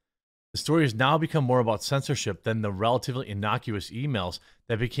files. The story has now become more about censorship than the relatively innocuous emails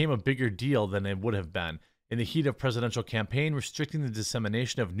that became a bigger deal than it would have been. In the heat of presidential campaign, restricting the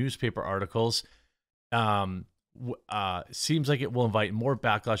dissemination of newspaper articles seems like it will invite more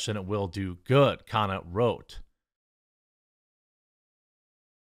backlash than it will do good, Kana wrote.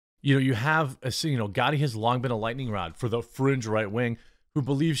 You have, Gadde has long been a lightning rod for the fringe right wing who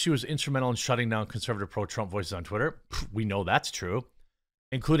believes she was instrumental in shutting down conservative pro-Trump voices on Twitter. We know that's true,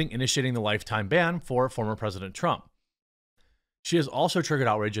 including initiating the lifetime ban for former President Trump. She has also triggered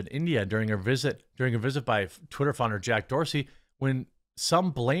outrage in India during a visit by Twitter founder Jack Dorsey, when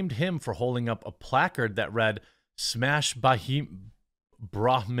some blamed him for holding up a placard that read, "Smash Brahmin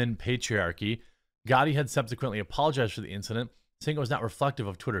patriarchy." Gadde had subsequently apologized for the incident, saying it was not reflective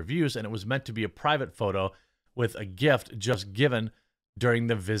of Twitter views and it was meant to be a private photo with a gift just given during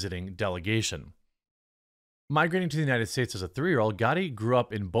the visiting delegation. Migrating to the United States as a 3-year-old, Gotti grew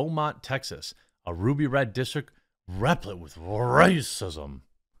up in Beaumont, Texas, a ruby red district replete with racism.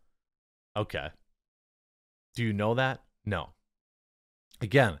 Okay. Do you know that? No.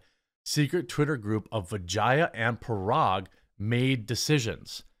 Again, secret Twitter group of Vijaya and Parag made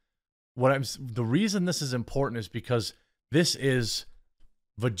decisions. The reason this is important is because this is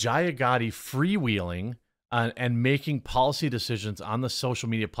Vijaya Gotti freewheeling and making policy decisions on the social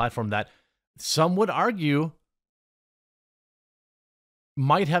media platform that some would argue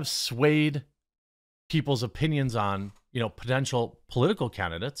might have swayed people's opinions on, potential political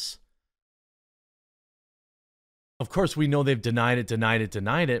candidates. Of course, we know they've denied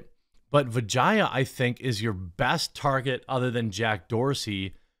it. But Vijaya, I think, is your best target other than Jack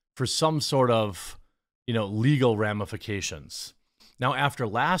Dorsey for some sort of, legal ramifications. Now, after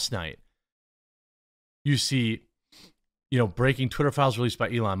last night, you see, breaking Twitter files released by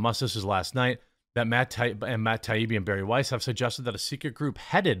Elon Musk. This is last night, that Matt Taibbi and Barry Weiss have suggested that a secret group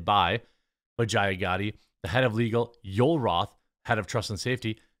headed by Vijaya Gotti, the head of legal, Yoel Roth, head of trust and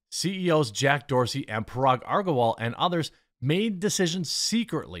safety, CEOs Jack Dorsey and Parag Agrawal and others made decisions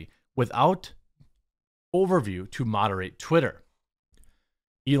secretly without overview to moderate Twitter.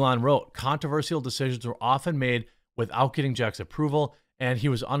 Elon wrote, controversial decisions were often made without getting Jack's approval, and he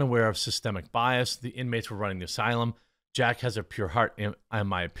was unaware of systemic bias. The inmates were running the asylum. Jack has a pure heart, in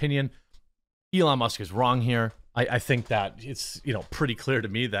my opinion. Elon Musk is wrong here. I think that it's pretty clear to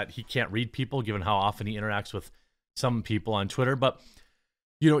me that he can't read people given how often he interacts with some people on Twitter. But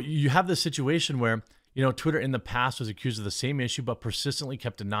you have this situation where Twitter in the past was accused of the same issue but persistently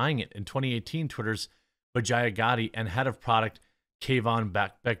kept denying it. In 2018, Twitter's Vijaya Gotti and head of product Kayvon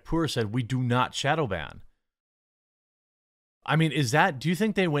Beckpour said, "We do not shadow ban." I mean, do you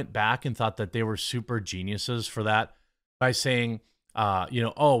think they went back and thought that they were super geniuses for that by saying,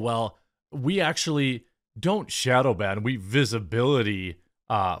 oh, well, we actually don't shadow ban, we visibility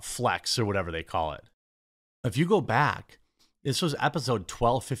flex or whatever they call it. If you go back, this was episode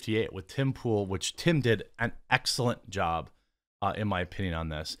 1258 with Tim Pool, which Tim did an excellent job, in my opinion, on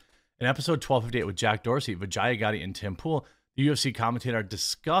this. In episode 1258 with Jack Dorsey, Vijaya Gotti, and Tim Pool, the UFC commentator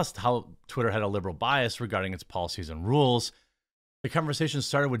discussed how Twitter had a liberal bias regarding its policies and rules. The conversation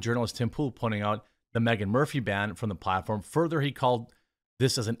started with journalist Tim Pool pointing out the Meghan Murphy ban from the platform. Further, he called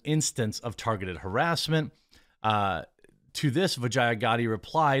this as an instance of targeted harassment. To this, Vijaya Gotti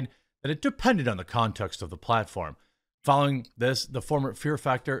replied that it depended on the context of the platform. Following this, the former Fear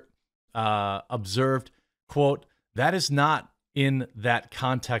Factor observed, quote, "That is not in that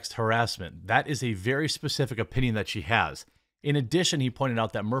context harassment. That is a very specific opinion that she has." In addition, he pointed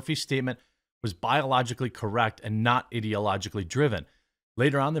out that Murphy's statement was biologically correct and not ideologically driven.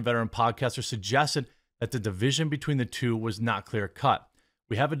 Later on, the veteran podcaster suggested that the division between the two was not clear-cut.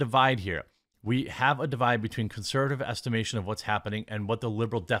 We have a divide here. We have a divide between conservative estimation of what's happening and what the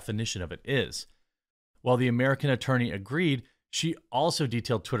liberal definition of it is. While the American attorney agreed, she also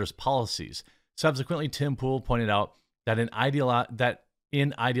detailed Twitter's policies. Subsequently, Tim Pool pointed out that in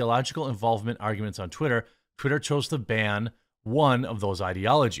ideological involvement arguments on Twitter, Twitter chose to ban one of those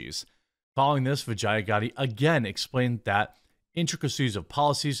ideologies. Following this, Vijaya Gotti again explained that intricacies of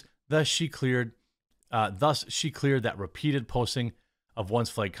policies, thus she cleared that repeated posting of once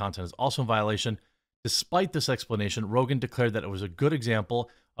flagged content is also in violation. Despite this explanation, Rogan declared that it was a good example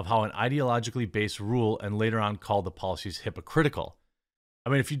of how an ideologically based rule, and later on called the policies hypocritical.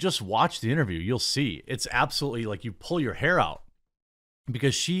 I mean, if you just watch the interview, you'll see it's absolutely like you pull your hair out,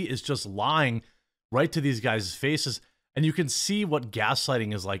 because she is just lying right to these guys' faces. And you can see what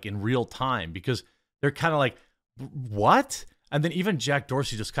gaslighting is like in real time, because they're kind of like, what? And then even Jack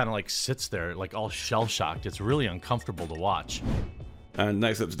Dorsey just kind of like sits there like all shell-shocked. It's really uncomfortable to watch. And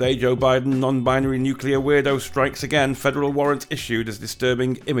next up today, Joe Biden, non-binary nuclear weirdo, strikes again. Federal warrant issued as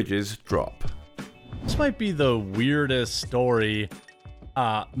disturbing images drop. This might be the weirdest story,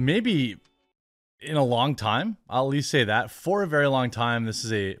 maybe in a long time. I'll at least say that. For a very long time, this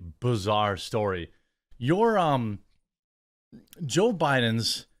is a bizarre story. Your Joe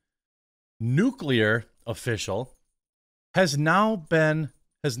Biden's nuclear official has now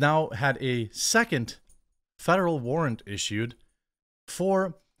had a second federal warrant issued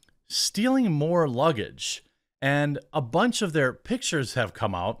for stealing more luggage, and a bunch of their pictures have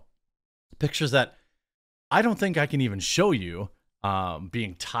come out, pictures that I don't think I can even show you,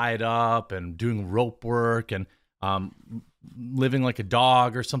 being tied up and doing rope work and living like a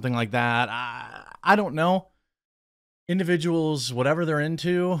dog or something like that. I don't know. Individuals, whatever they're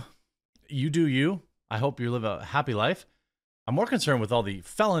into, you do you. I hope you live a happy life. I'm more concerned with all the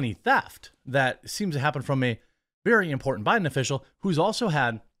felony theft that seems to happen from a very important Biden official who's also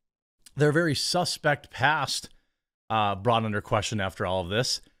had their very suspect past brought under question after all of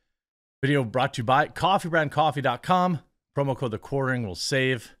this. Video brought to you by coffeebrandcoffee.com. Promo code The Quartering will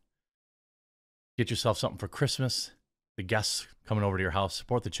save. Get yourself something for Christmas. The guests coming over to your house.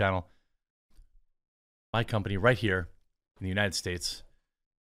 Support the channel. My company right here in the United States.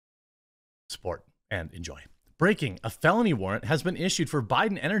 Support and enjoy. Breaking: a felony warrant has been issued for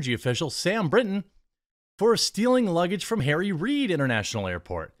Biden energy official Sam Brinton for stealing luggage from Harry Reid International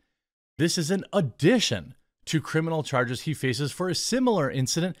Airport. This is in addition to criminal charges he faces for a similar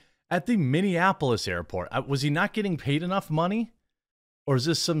incident at the Minneapolis airport. Was he not getting paid enough money? Or is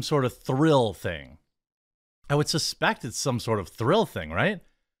this some sort of thrill thing? I would suspect it's some sort of thrill thing, right?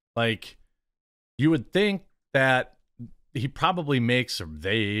 Like, you would think that he probably makes, or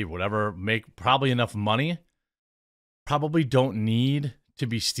they, whatever, make probably enough money. Probably don't need to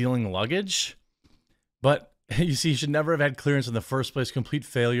be stealing luggage. But you see, he should never have had clearance in the first place. Complete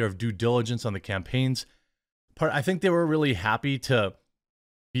failure of due diligence on the campaign's part. I think they were really happy to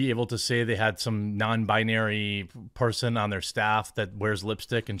be able to say they had some non-binary person on their staff that wears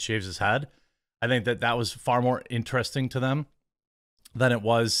lipstick and shaves his head. I think that was far more interesting to them than it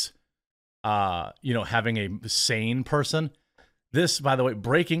was, having a sane person. This, by the way,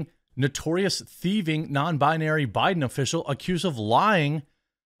 breaking: notorious thieving non-binary Biden official accused of lying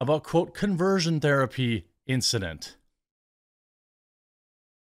about, quote, conversion therapy incident.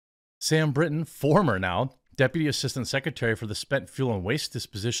 Sam Brinton, former now Deputy Assistant Secretary for the Spent Fuel and Waste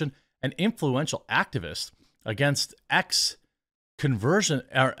Disposition, an influential activist against ex-gay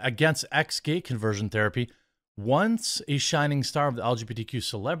conversion therapy, once a shining star of the LGBTQ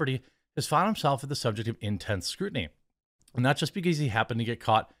celebrity, has found himself at the subject of intense scrutiny. And not just because he happened to get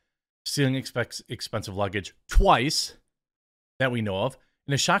caught stealing expensive luggage twice that we know of.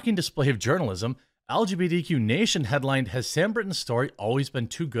 In a shocking display of journalism, LGBTQ Nation headlined, "Has Sam Brinton's story always been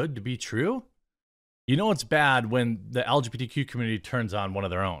too good to be true?" You know it's bad when the LGBTQ community turns on one of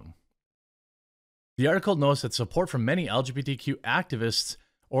their own. The article notes that support from many LGBTQ activists,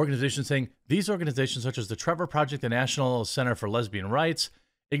 organizations saying these organizations such as the Trevor Project, the National Center for Lesbian Rights,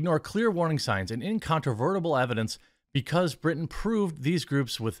 ignore clear warning signs and incontrovertible evidence because Brinton provided these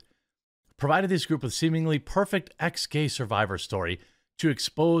groups with seemingly perfect ex-gay survivor story to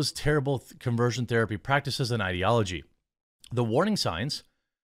expose terrible conversion therapy practices and ideology. The warning signs,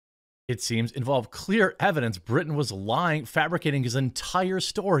 it seems, involve clear evidence Brinton was lying, fabricating his entire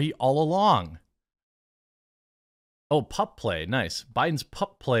story all along. Oh, pup play. Nice. Biden's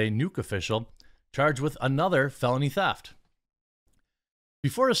pup play nuke official charged with another felony theft.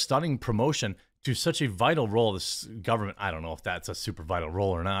 Before a stunning promotion to such a vital role, this government, I don't know if that's a super vital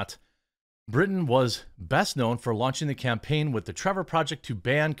role or not, Brinton was best known for launching the campaign with the Trevor Project to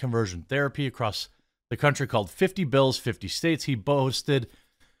ban conversion therapy across the country called 50 Bills, 50 States. He boasted,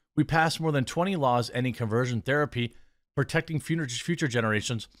 "We passed more than 20 laws ending conversion therapy, protecting future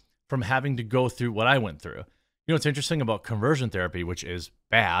generations from having to go through what I went through." You know what's interesting about conversion therapy, which is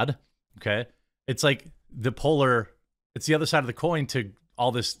bad, okay? It's like it's the other side of the coin to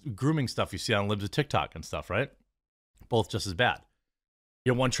all this grooming stuff you see on Libs of TikTok and stuff, right? Both just as bad.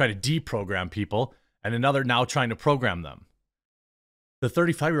 You have one trying to deprogram people and another now trying to program them. The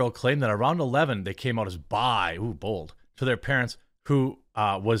 35-year-old claimed that around 11, they came out as bi, bold, to their parents who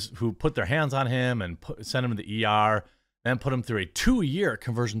put their hands on him and sent him to the ER, then put him through a 2-year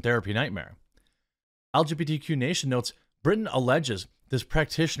conversion therapy nightmare. LGBTQ Nation notes Brinton alleges this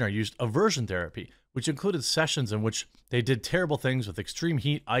practitioner used aversion therapy, which included sessions in which they did terrible things with extreme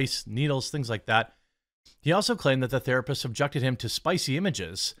heat, ice, needles, things like that. He also claimed that the therapist subjected him to spicy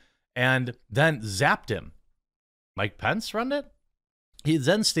images and then zapped him. Mike Pence run it? He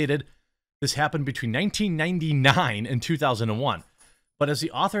then stated this happened between 1999 and 2001. But as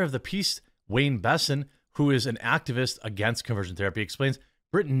the author of the piece, Wayne Besson, who is an activist against conversion therapy, explains,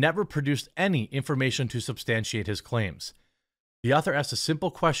 Brinton never produced any information to substantiate his claims. The author asked a simple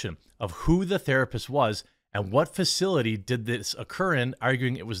question of who the therapist was and what facility did this occur in,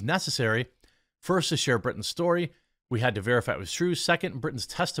 arguing it was necessary, first, to share Brinton's story. We had to verify it was true. Second, Brinton's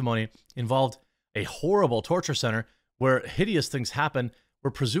testimony involved a horrible torture center where hideous things happened,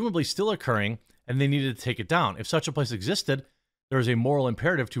 were presumably still occurring, and they needed to take it down. If such a place existed, there is a moral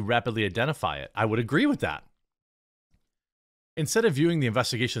imperative to rapidly identify it. I would agree with that. Instead of viewing the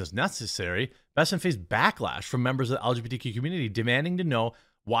investigation as necessary, Besson faced backlash from members of the LGBTQ community demanding to know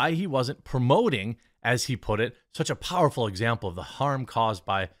why he wasn't promoting, as he put it, such a powerful example of the harm caused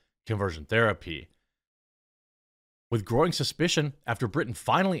by conversion therapy. With growing suspicion, after Brinton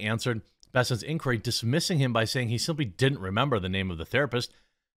finally answered Besson's inquiry, dismissing him by saying he simply didn't remember the name of the therapist,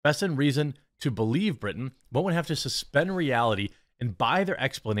 Besson reasoned to believe Britton, one would have to suspend reality and buy their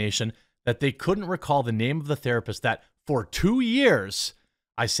explanation that they couldn't recall the name of the therapist that, for 2 years,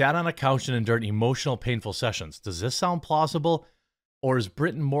 I sat on a couch and endured emotional, painful sessions. Does this sound plausible? Or is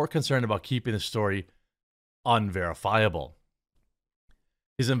Britton more concerned about keeping the story unverifiable?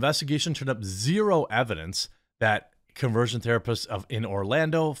 His investigation turned up zero evidence that conversion therapists in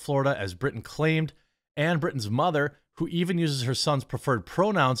Orlando, Florida, as Britton claimed, and Britton's mother, who even uses her son's preferred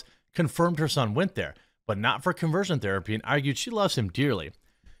pronouns, confirmed her son went there, but not for conversion therapy, and argued she loves him dearly.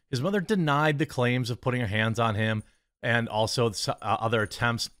 His mother denied the claims of putting her hands on him and also other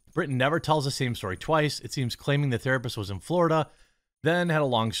attempts. Britton never tells the same story twice. It seems claiming the therapist was in Florida, then had a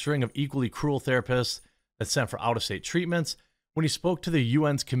long string of equally cruel therapists that sent for out-of-state treatments. When he spoke to the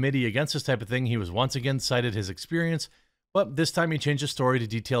UN's committee against this type of thing, he was once again cited his experience, but this time he changed his story to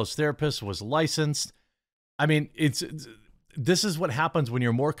detail his therapist was licensed. I mean, this is what happens when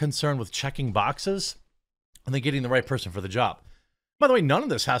you're more concerned with checking boxes and then getting the right person for the job. By the way, none of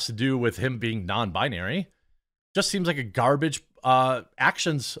this has to do with him being non-binary. Just seems like a garbage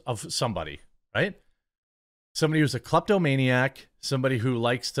actions of somebody, right? Somebody who's a kleptomaniac, somebody who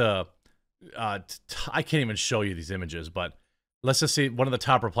likes to, I can't even show you these images, but let's just say one of the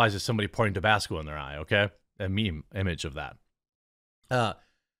top replies is somebody pouring Tabasco in their eye, okay? A meme image of that.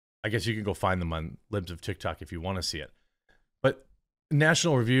 I guess you can go find them on Libs of TikTok if you want to see it. But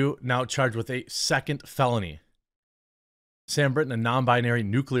National Review now charged with a second felony. Sam Britton, a non-binary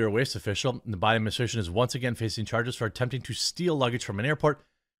nuclear waste official in the Biden administration, is once again facing charges for attempting to steal luggage from an airport,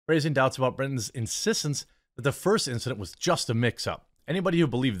 raising doubts about Britton's insistence that the first incident was just a mix-up. Anybody who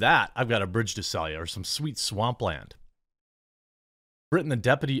believed that, I've got a bridge to sell you, or some sweet swampland. Britton, the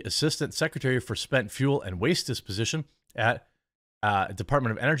Deputy Assistant Secretary for Spent Fuel and Waste Disposition at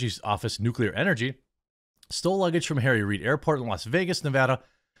Department of Energy's office, Nuclear Energy, stole luggage from Harry Reid Airport in Las Vegas, Nevada,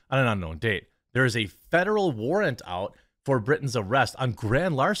 on an unknown date. There is a federal warrant out for Britton's arrest on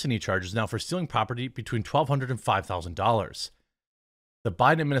grand larceny charges now for stealing property between $1,200 and $5,000. The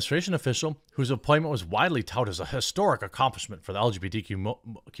Biden administration official, whose appointment was widely touted as a historic accomplishment for the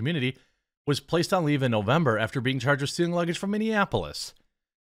LGBTQ community, was placed on leave in November after being charged with stealing luggage from Minneapolis.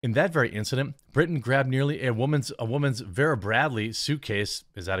 In that very incident, Britton grabbed nearly a woman's Vera Bradley suitcase.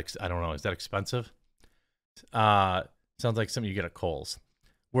 I don't know, is that expensive? Sounds like something you get at Kohl's.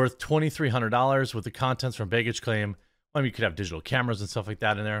 Worth $2,300 with the contents from baggage claim. Well, you could have digital cameras and stuff like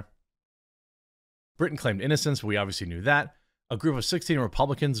that in there. Britton claimed innocence. We obviously knew that. A group of 16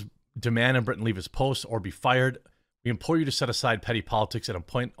 Republicans demanded Britton leave his post or be fired. We implore you to set aside petty politics and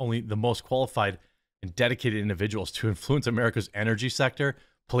appoint only the most qualified and dedicated individuals to influence America's energy sector.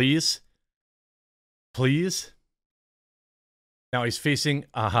 Please. Please. Now he's facing,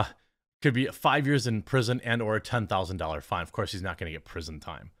 could be 5 years in prison and or a $10,000 fine. Of course, he's not going to get prison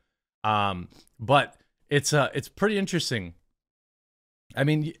time. But it's pretty interesting. I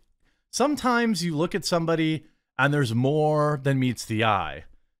mean, sometimes you look at somebody and there's more than meets the eye.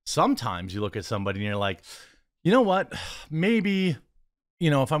 Sometimes you look at somebody and you're like, you know what? Maybe,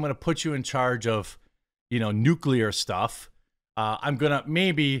 if I'm going to put you in charge of, nuclear stuff, I'm going to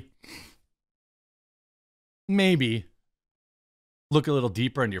maybe look a little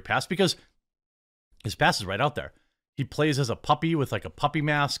deeper into your past, because his past is right out there. He plays as a puppy with like a puppy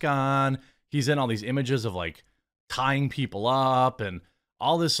mask on. He's in all these images of like tying people up and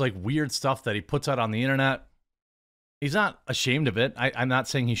all this like weird stuff that he puts out on the internet. He's not ashamed of it. I'm not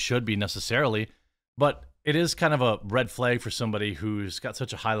saying he should be necessarily, but it is kind of a red flag for somebody who's got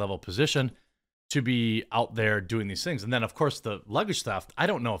such a high level position to be out there doing these things. And then of course the luggage theft, I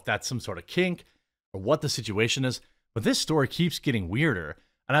don't know if that's some sort of kink or what the situation is, but this story keeps getting weirder.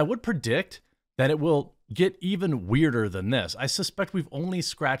 And I would predict that it will get even weirder than this. I suspect we've only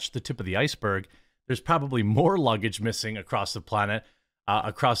scratched the tip of the iceberg. There's probably more luggage missing across the planet,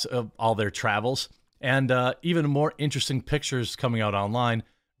 across all their travels, and even more interesting pictures coming out online.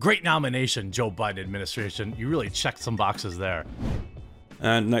 Great nomination, Joe Biden administration. You really checked some boxes there.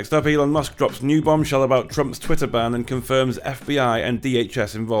 And next up, Elon Musk drops new bombshell about Trump's Twitter ban and confirms FBI and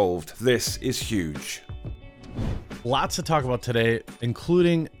DHS involved. This is huge. Lots to talk about today,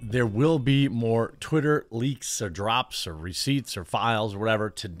 including there will be more Twitter leaks or drops or receipts or files or whatever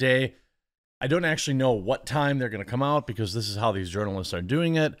today. I don't actually know what time they're going to come out because this is how these journalists are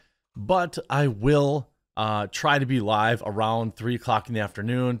doing it, but I will try to be live around 3 o'clock in the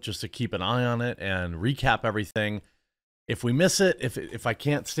afternoon just to keep an eye on it and recap everything. If we miss it, if I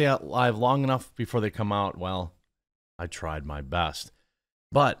can't stay out live long enough before they come out, well, I tried my best.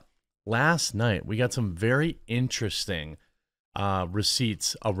 But last night, we got some very interesting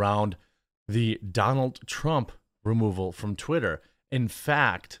receipts around the Donald Trump removal from Twitter. In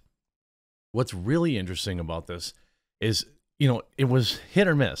fact, What's really interesting about this is, it was hit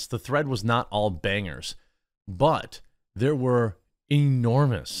or miss. The thread was not all bangers, but there were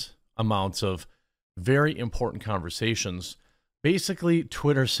enormous amounts of very important conversations. Basically,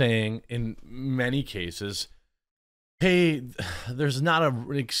 Twitter saying in many cases, hey, there's not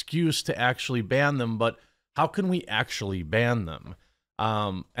an excuse to actually ban them, but how can we actually ban them?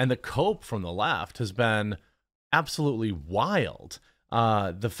 And the cope from the left has been absolutely wild.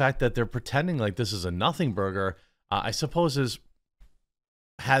 The fact that they're pretending like this is a nothing burger, I suppose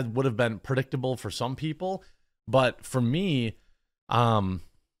would have been predictable for some people, but for me,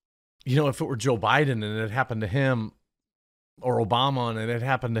 if it were Joe Biden and it happened to him, or Obama and it had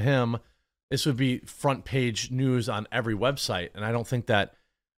happened to him, this would be front page news on every website, and I don't think that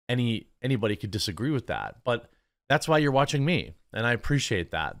anybody could disagree with that. But that's why you're watching me, and I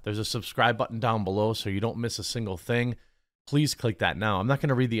appreciate that. There's a subscribe button down below so you don't miss a single thing. Please click that now. I'm not going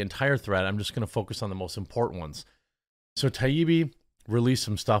to read the entire thread. I'm just going to focus on the most important ones. So Taibbi released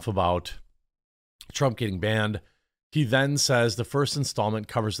some stuff about Trump getting banned. He then says the first installment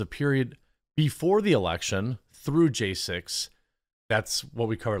covers the period before the election through J6. That's what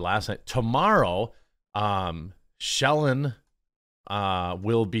we covered last night. Tomorrow, Shellen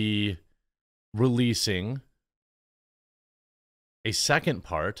will be releasing a second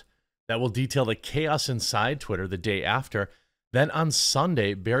part that will detail the chaos inside Twitter the day after. Then on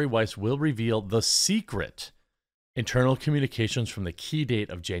Sunday, Bari Weiss will reveal the secret internal communications from the key date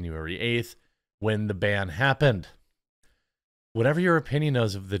of January 8th, when the ban happened. Whatever your opinion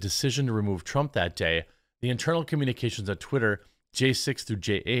is of the decision to remove Trump that day, the internal communications at Twitter, J6 through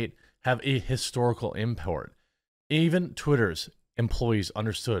J8, have a historical import. Even Twitter's employees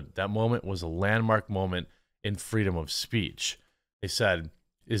understood that moment was a landmark moment in freedom of speech. They said,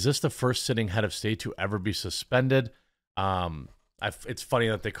 is this the first sitting head of state to ever be suspended? It's funny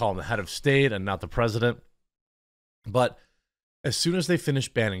that they call him the head of state and not the president. But as soon as they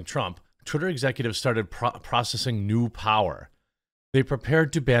finished banning Trump, Twitter executives started processing new power. They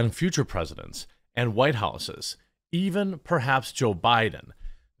prepared to ban future presidents and White Houses, even perhaps Joe Biden.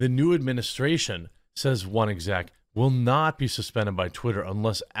 The new administration, says one exec, will not be suspended by Twitter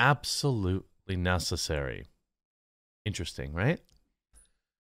unless absolutely necessary. Interesting, right?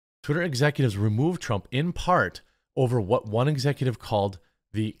 Twitter executives removed Trump in part over what one executive called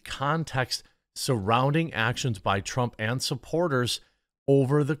the context surrounding actions by Trump and supporters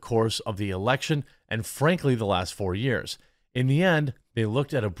over the course of the election and, frankly, the last 4 years. In the end, they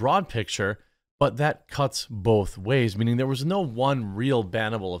looked at a broad picture, but that cuts both ways, meaning there was no one real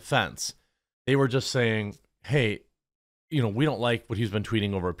bannable offense. They were just saying, hey, we don't like what he's been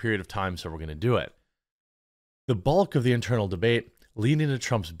tweeting over a period of time, so we're going to do it. The bulk of the internal debate leading to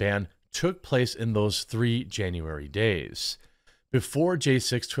Trump's ban took place in those 3 January days. Before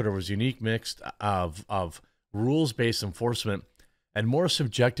J6, Twitter was unique mix of rules-based enforcement and more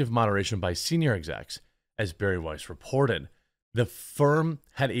subjective moderation by senior execs, as Bari Weiss reported. The firm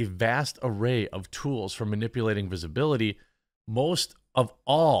had a vast array of tools for manipulating visibility, most of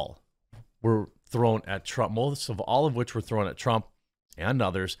all were thrown at Trump, most of all of which were thrown at Trump and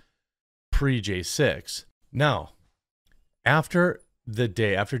others pre-J6. Now, after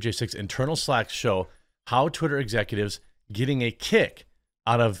J6, internal Slacks show how Twitter executives getting a kick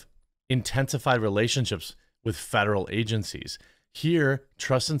out of intensified relationships with federal agencies. Here,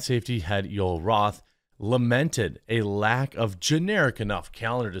 Trust and Safety head Yoel Roth lamented a lack of generic enough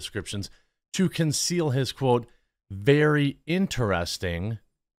calendar descriptions to conceal his, quote, very interesting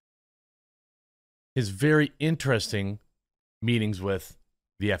meetings with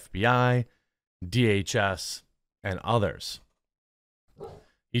the FBI, DHS, and others.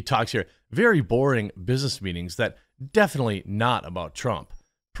 He talks here, very boring business meetings that definitely not about Trump.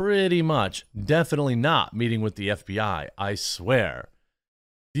 Pretty much definitely not meeting with the FBI, I swear.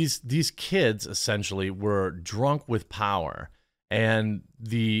 These kids essentially were drunk with power, and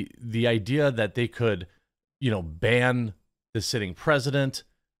the idea that they could, ban the sitting president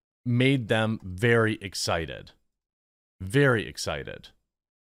made them very excited. Very excited.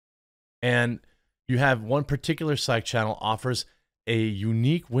 And you have one particular Slack channel offers a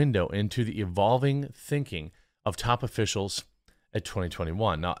unique window into the evolving thinking of top officials at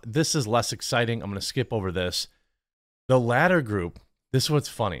 2021. Now, this is less exciting. I'm going to skip over this. The latter group, this is what's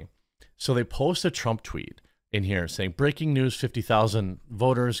funny. So they post a Trump tweet in here saying, breaking news, 50,000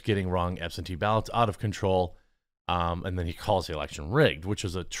 voters getting wrong absentee ballots, out of control. And then he calls the election rigged, which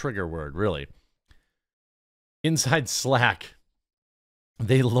is a trigger word, really. Inside Slack,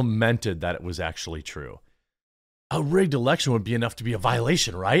 they lamented that it was actually true. A rigged election would be enough to be a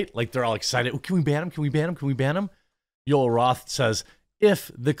violation, right? Like, they're all excited. Can we ban him? Can we ban him? Can we ban him? Yoel Roth says,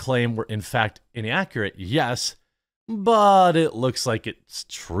 If the claim were in fact inaccurate, yes, but it looks like it's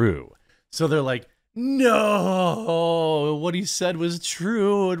true. So they're like, no, what he said was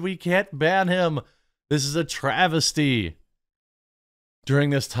true and we can't ban him. This is a travesty. During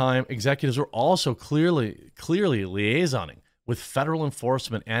this time, executives were also clearly liaisoning with federal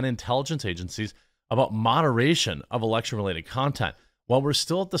enforcement and intelligence agencies about moderation of election-related content. While we're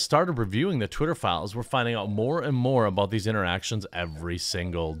still at the start of reviewing the Twitter files, we're finding out more and more about these interactions every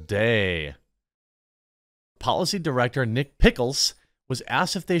single day. Policy Director Nick Pickles was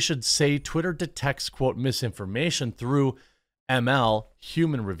asked if they should say Twitter detects, quote, misinformation through ML,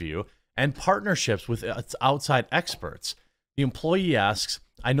 human review, and partnerships with its outside experts. The employee asks,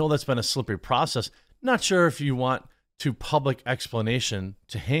 I know that's been a slippery process. Not sure if you want to public explanation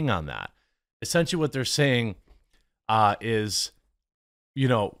to hang on that. Essentially what they're saying is,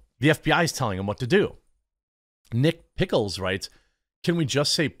 the FBI is telling them what to do. Nick Pickles writes, can we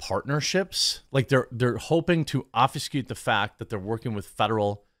just say partnerships? Like they're hoping to obfuscate the fact that they're working with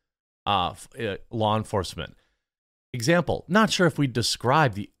federal law enforcement. Example, not sure if we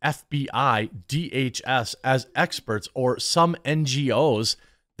describe the FBI, DHS as experts or some NGOs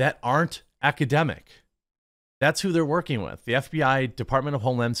that aren't academic. That's who they're working with. The FBI, Department of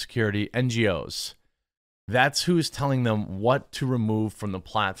Homeland Security, NGOs. That's who's telling them what to remove from the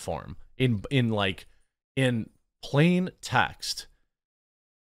platform in plain text.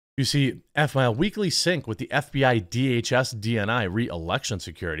 You see, my weekly sync with the FBI, DHS, DNI, re-election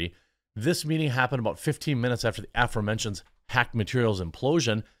security. This meeting happened about 15 minutes after the aforementioned hacked materials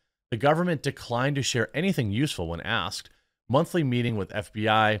implosion. The government declined to share anything useful when asked. Monthly meeting with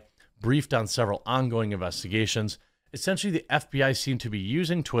FBI, briefed on several ongoing investigations. Essentially, the FBI seemed to be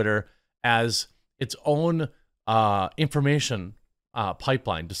using Twitter as its own information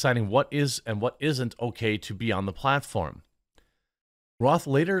pipeline, deciding what is and what isn't okay to be on the platform.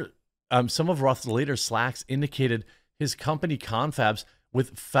 Some of Roth's later slacks indicated his company Confabs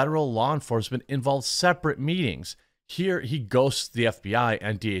with federal law enforcement involved separate meetings. Here, he ghosts the FBI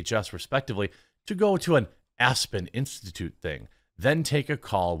and DHS, respectively, to go to an Aspen Institute thing, then take a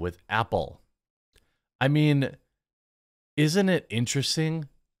call with Apple. I mean, isn't it interesting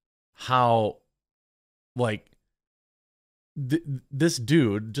how, this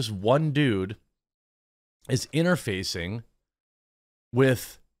dude, just one dude, is interfacing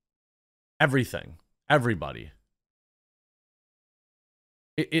with everything, everybody.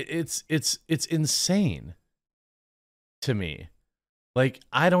 It's insane to me.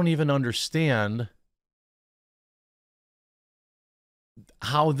 I don't even understand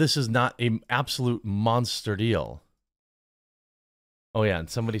how this is not an absolute monster deal. Oh yeah, and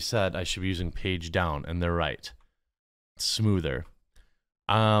somebody said I should be using page down, and they're right. It's smoother.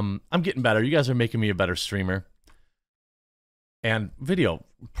 I'm getting better. You guys are making me a better streamer and video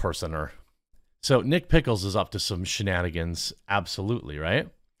personer. So Nick Pickles is up to some shenanigans, absolutely, right?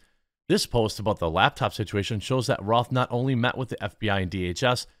 This post about the laptop situation shows that Roth not only met with the FBI and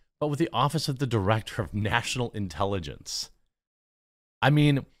DHS, but with the Office of the Director of National Intelligence. I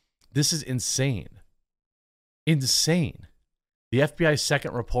mean, this is insane. Insane. The FBI's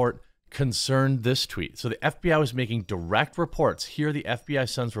second report concerned this tweet. So the FBI was making direct reports. Here the FBI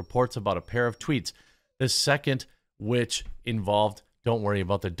sends reports about a pair of tweets. The second, which involved, don't worry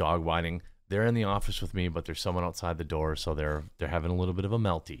about the dog whining. They're in the office with me, but there's someone outside the door, so they're having a little bit of a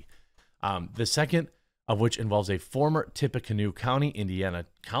melty. The second of which involves a former Tippecanoe County, Indiana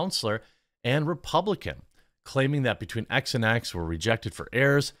counselor and Republican, claiming that between X and X were rejected for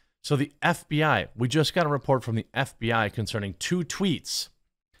errors. So the FBI, we just got a report from the FBI concerning 2 tweets.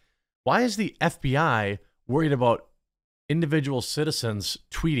 Why is the FBI worried about individual citizens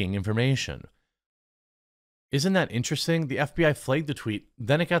tweeting information? Isn't that interesting? The FBI flagged the tweet,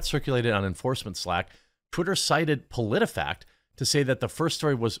 then it got circulated on enforcement Slack. Twitter cited PolitiFact to say that the first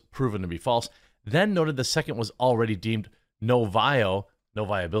story was proven to be false, then noted the second was already deemed no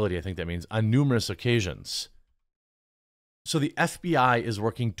viability, I think that means, on numerous occasions. So the FBI is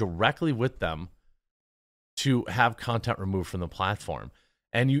working directly with them to have content removed from the platform.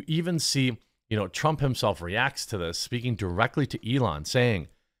 And you even see, Trump himself reacts to this, speaking directly to Elon, saying,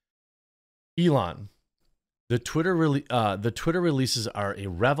 Elon, the Twitter releases are a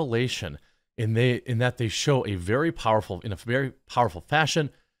revelation in that they show in a very powerful fashion,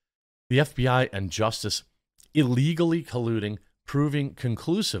 the FBI and justice illegally colluding, proving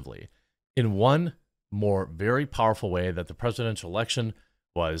conclusively in one more very powerful way that the presidential election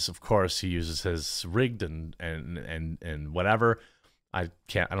was, of course, he uses his rigged and whatever. I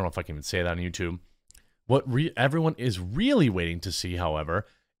don't know if I can even say that on YouTube. What everyone is really waiting to see, however,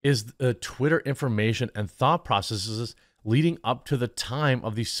 is the Twitter information and thought processes leading up to the time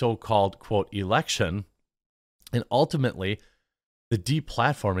of the so-called, quote, election, and ultimately the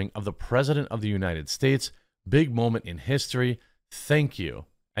deplatforming of the President of the United States. Big moment in history. Thank you.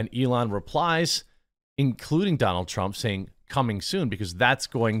 And Elon replies, including Donald Trump, saying coming soon, because that's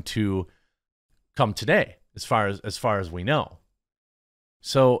going to come today, as far as we know.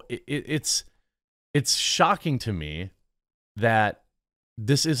 So it's shocking to me that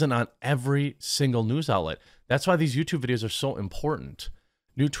this isn't on every single news outlet. That's why these YouTube videos are so important.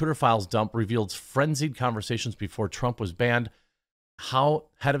 New Twitter files dump reveals frenzied conversations before Trump was banned. How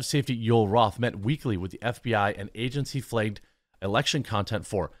head of safety Yoel Roth met weekly with the FBI and agency flagged election content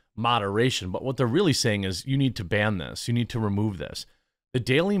for moderation. But what they're really saying is you need to ban this. You need to remove this. The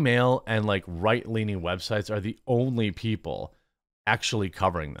Daily Mail and like right-leaning websites are the only people actually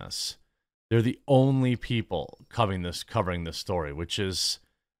covering this. They're the only people covering this story, which is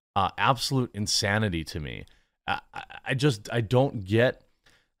absolute insanity to me. I don't get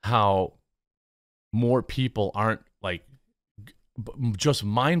how more people aren't like just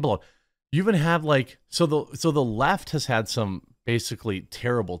mind blown. You even have like so the left has had some basically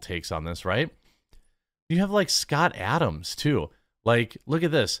terrible takes on this, right? You have like Scott Adams too. Like, look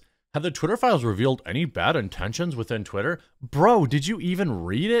at this. Have the Twitter files revealed any bad intentions within Twitter? Bro, did you even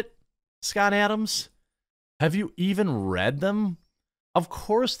read it, Scott Adams? Have you even read them? Of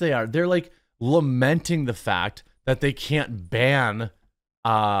course they are. They're like lamenting the fact that they can't ban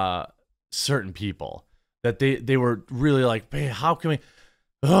certain people. That they were really like, hey, how can we?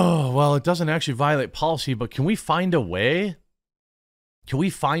 Oh, well, it doesn't actually violate policy, but can we find a way? Can we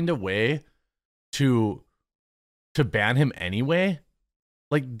find a way to ban him anyway?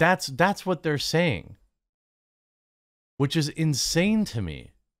 Like that's what they're saying, which is insane to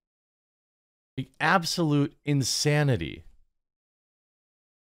me. Like, absolute insanity.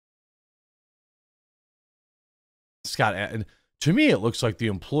 Scott, and to me, it looks like the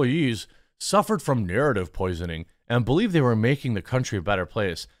employees suffered from narrative poisoning and believed they were making the country a better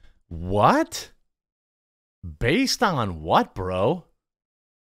place. What? Based on what, bro?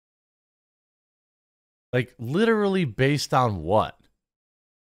 Like, literally based on what?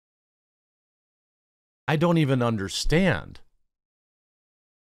 I don't even understand.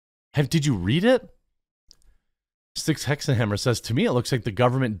 Did you read it? Styx Hexenhammer says, to me, it looks like the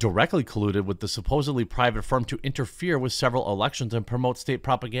government directly colluded with the supposedly private firm to interfere with several elections and promote state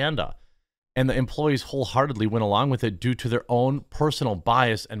propaganda. And the employees wholeheartedly went along with it due to their own personal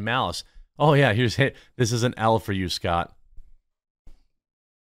bias and malice. Oh, yeah, this is an L for you, Scott.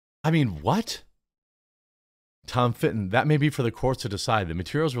 I mean, what? Tom Fitton, that may be for the courts to decide. The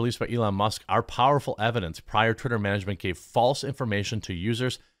materials released by Elon Musk are powerful evidence. Prior Twitter management gave false information to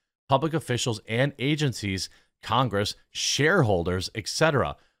users, public officials, and agencies, Congress, shareholders,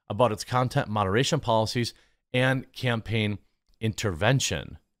 etc., about its content moderation policies and campaign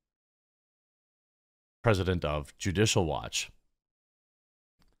intervention. President of Judicial Watch.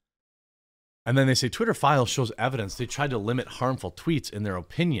 And then they say Twitter files shows evidence they tried to limit harmful tweets in their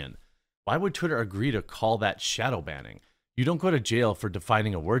opinion. Why would Twitter agree to call that shadow banning? You don't go to jail for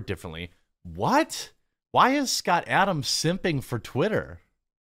defining a word differently. What? Why is Scott Adams simping for Twitter?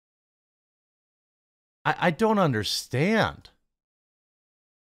 I don't understand.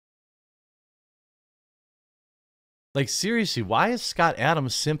 Like, seriously, why is Scott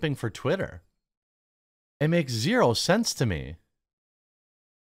Adams simping for Twitter? It makes zero sense to me.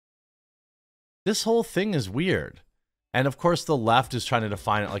 This whole thing is weird. And of course, the left is trying to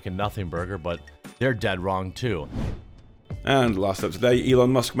define it like a nothing burger, but they're dead wrong too. And last up today,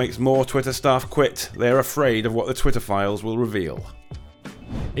 Elon Musk makes more Twitter staff quit. They're afraid of what the Twitter files will reveal.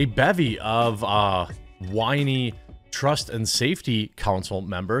 A bevy of whiny Trust and Safety Council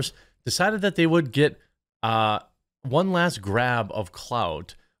members decided that they would get one last grab of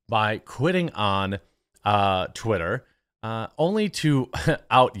clout by quitting on Twitter, only to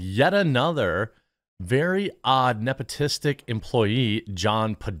out yet another very odd nepotistic employee,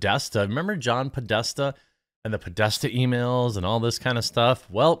 John Podesta. Remember John Podesta and the Podesta emails and all this kind of stuff?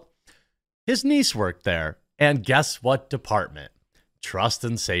 Well, his niece worked there. And guess what department? Trust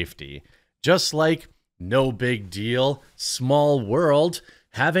and Safety. Just like no big deal, small world,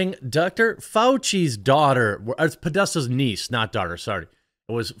 having Dr. Fauci's daughter, it's Podesta's niece, not daughter, sorry.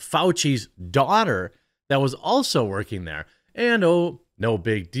 It was Fauci's daughter that was also working there. And oh, no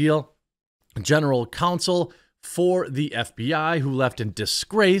big deal. General counsel for the FBI, who left in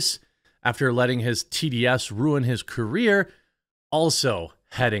disgrace after letting his TDS ruin his career, also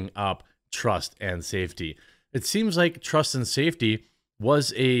heading up Trust and Safety. It seems like Trust and Safety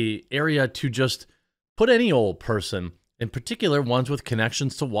was an area to just put any old person, in particular ones with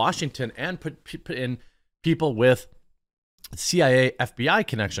connections to Washington, and put in people with CIA, FBI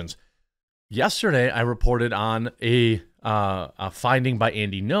connections. Yesterday, I reported on a finding by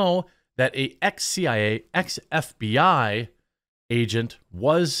Andy Ngo that a ex-CIA, ex-FBI agent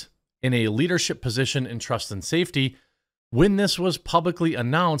was in a leadership position in trust and safety. When this was publicly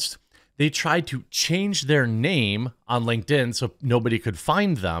announced, they tried to change their name on LinkedIn so nobody could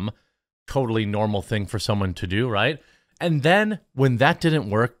find them. Totally normal thing for someone to do, right? And then when that didn't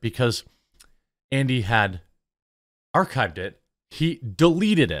work because Andy had archived it, he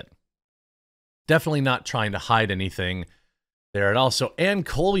deleted it. Definitely not trying to hide anything there at all. So Ann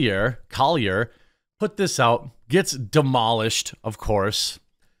Collier put this out, gets demolished, of course.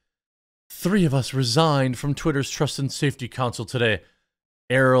 3 of us resigned from Twitter's Trust and Safety Council today.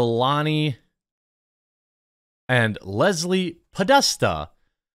 Erlani and Leslie Podesta.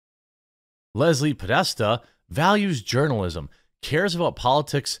 Leslie Podesta values journalism, cares about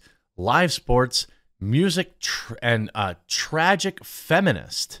politics, live sports, music, and tragic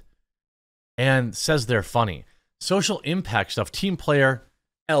feminist, and says they're funny. Social impact stuff, team player,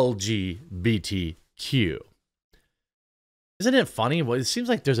 LGBTQ. Isn't it funny? Well, it seems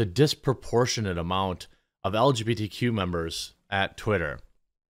like there's a disproportionate amount of LGBTQ members at Twitter,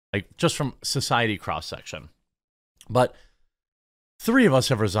 like just from society cross-section. But 3 of us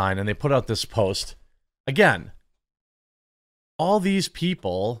have resigned, and they put out this post. Again, all these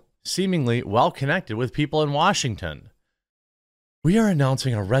people seemingly well-connected with people in Washington. We are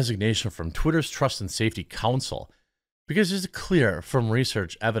announcing our resignation from Twitter's Trust and Safety Council because it's clear from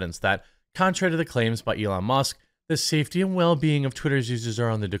research evidence that, contrary to the claims by Elon Musk, the safety and well-being of Twitter's users are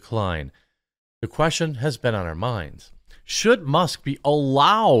on the decline. The question has been on our minds. Should Musk be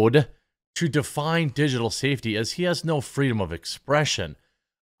allowed to define digital safety as he has no freedom of expression?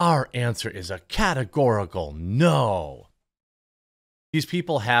 Our answer is a categorical no. These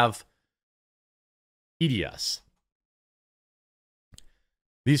people have EDS.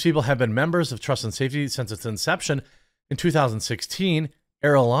 These people have been members of Trust and Safety since its inception. In 2016,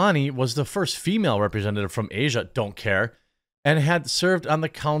 Erlani was the first female representative from Asia, don't care, and had served on the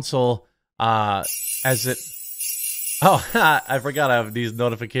council as it... Oh, I forgot I have these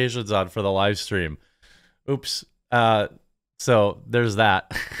notifications on for the live stream. Oops. So there's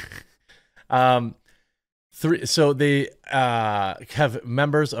that. So they have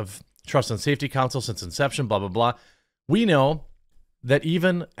members of Trust and Safety Council since inception, blah, blah, blah. We know that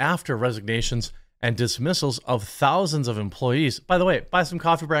even after resignations and dismissals of thousands of employees, by the way, buy some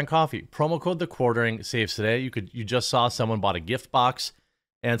Coffee Brand coffee. Promo code The Quartering saves today. You just saw someone bought a gift box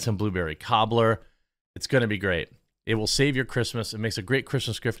and some blueberry cobbler. It's going to be great. It will save your Christmas. It makes a great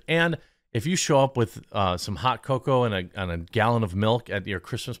Christmas gift. And if you show up with some hot cocoa and a gallon of milk at your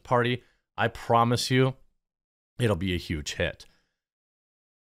Christmas party, I promise you, it'll be a huge hit.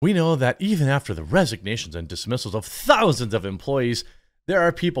 We know that even after the resignations and dismissals of thousands of employees, there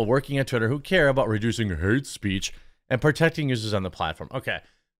are people working at Twitter who care about reducing hate speech and protecting users on the platform. Okay,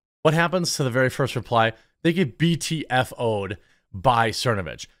 what happens to the very first reply? They get BTFO'd by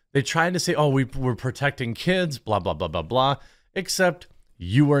Cernovich. They tried to say, oh, we're protecting kids, blah, blah, blah, blah, blah, except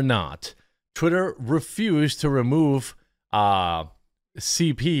you were not. Twitter refused to remove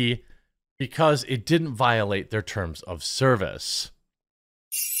CP because it didn't violate their terms of service.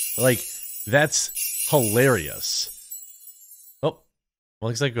 Like, that's hilarious. Oh, well,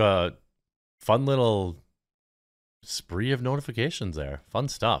 looks like a fun little spree of notifications there. Fun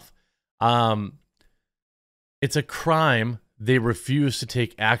stuff. It's a crime. They refuse to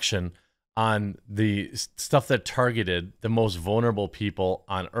take action on the stuff that targeted the most vulnerable people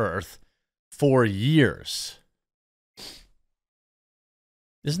on Earth for years.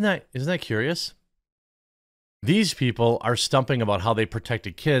 Isn't that curious? These people are stumping about how they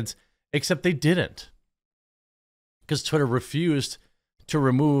protected kids, except they didn't. Because Twitter refused to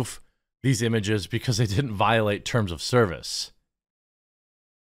remove these images because they didn't violate terms of service.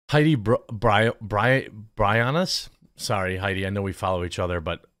 Heidi Bryanis? Sorry, Heidi, I know we follow each other,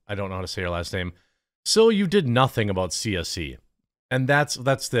 but I don't know how to say your last name. So you did nothing about CSE. And that's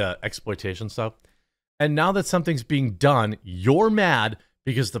the exploitation stuff. And now that something's being done, you're mad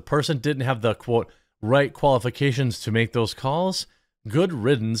because the person didn't have the, quote, right qualifications to make those calls. Good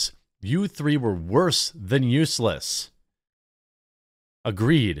riddance. You 3 were worse than useless.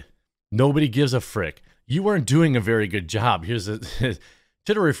 Agreed. Nobody gives a frick. You weren't doing a very good job.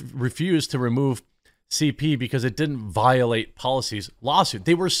 Twitter refused to remove CP because it didn't violate policies. Lawsuit.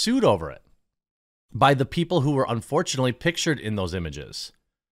 They were sued over it by the people who were unfortunately pictured in those images.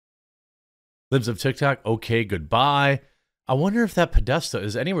 Libs of TikTok, okay, goodbye. I wonder if that Podesta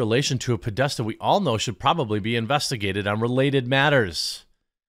is any relation to a Podesta we all know should probably be investigated on related matters.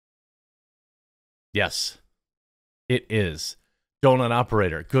 Yes. It is. Donut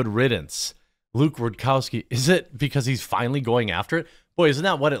Operator, good riddance. Luke Rudkowski, is it because he's finally going after it? Boy, isn't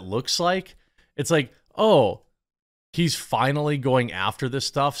that what it looks like? It's like, oh, he's finally going after this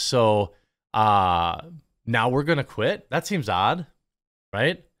stuff, so now we're going to quit? That seems odd,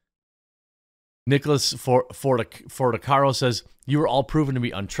 right? Nicholas Forticaro says, you were all proven to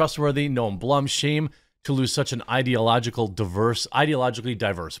be untrustworthy. Noam Blum, shame to lose such an ideologically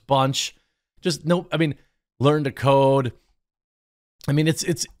diverse bunch. Just no, I mean, learn to code. I mean,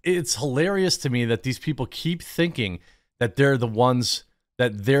 it's hilarious to me that these people keep thinking that they're the ones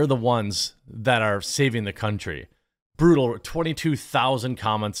that are saving the country. Brutal, 22,000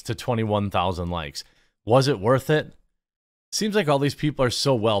 comments to 21,000 likes. Was it worth it? Seems like all these people are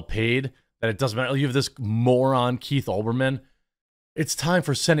so well paid that it doesn't matter. You have this moron, Keith Olbermann. It's time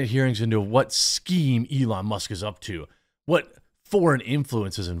for Senate hearings into what scheme Elon Musk is up to, what foreign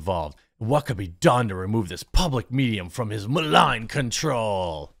influence is involved, and what could be done to remove this public medium from his malign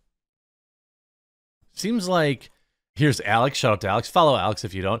control. Seems like, here's Alex. Shout out to Alex. Follow Alex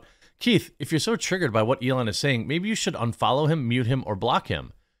if you don't. Keith, if you're so triggered by what Elon is saying, maybe you should unfollow him, mute him, or block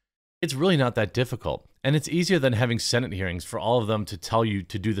him. It's really not that difficult, and it's easier than having Senate hearings for all of them to tell you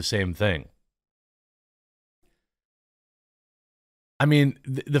to do the same thing. I mean,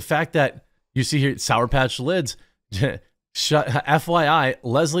 the fact that you see here, Sour Patch Lids, FYI,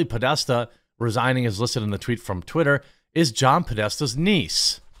 Leslie Podesta, resigning as listed in the tweet from Twitter, is John Podesta's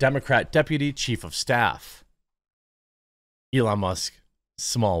niece, Democrat Deputy Chief of Staff. Elon Musk,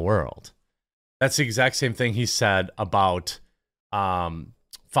 small world. That's the exact same thing he said about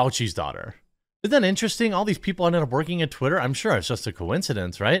Fauci's daughter. Isn't that interesting? All these people ended up working at Twitter. I'm sure it's just a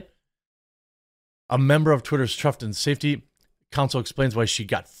coincidence, right? A member of Twitter's Trust and Safety Council explains why she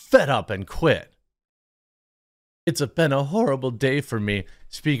got fed up and quit. It's been a horrible day for me.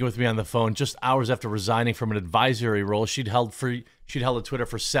 Speaking with me on the phone just hours after resigning from an advisory role she'd held at Twitter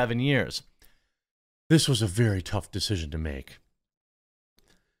for 7 years. This was a very tough decision to make.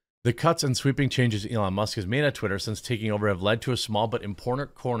 The cuts and sweeping changes Elon Musk has made at Twitter since taking over have led to a small but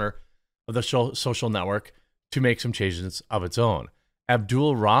important corner of the social network to make some changes of its own.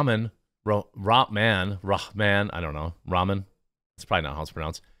 Abdul Rahman, it's probably not how it's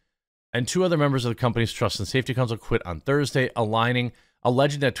pronounced, and 2 other members of the company's Trust and Safety Council quit on Thursday, alleging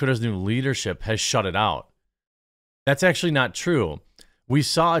that Twitter's new leadership has shut it out. That's actually not true. We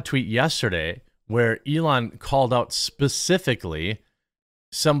saw a tweet yesterday where Elon called out specifically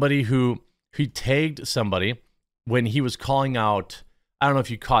somebody who he tagged somebody when he was calling out, I don't know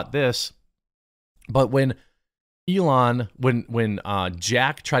if you caught this, but when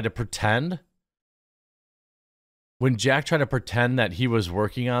Jack tried to pretend that he was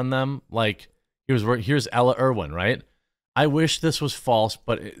working on them, like he was working, here's Ella Irwin, right? I wish this was false,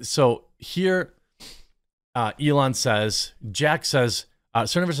 but so here Elon says, Jack says,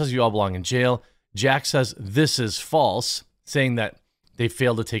 Cerniver says you all belong in jail. Jack says this is false, saying that they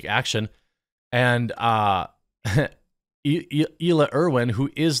failed to take action. And Ella Irwin, who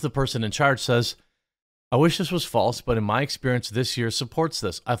is the person in charge, says, I wish this was false, but in my experience, this year supports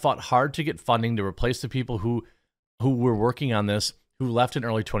this. I fought hard to get funding to replace the people who were working on this, who left in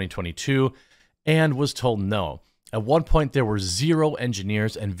early 2022, and was told no. At one point, there were 0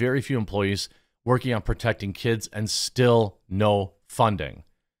 engineers and very few employees working on protecting kids, and still no funding.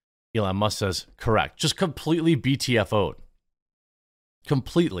 Elon Musk says, correct. Just completely BTFO'd.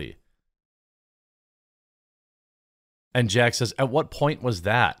 Completely. And Jack says, at what point was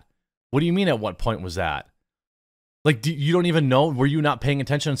that? What do you mean, at what point was that? Like, you don't even know? Were you not paying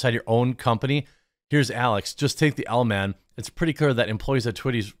attention inside your own company? Here's Alex. Just take the L, man. It's pretty clear that employees at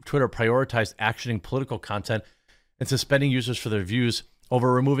Twitter prioritized actioning political content and suspending users for their views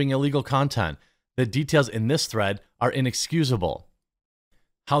over removing illegal content. The details in this thread are inexcusable.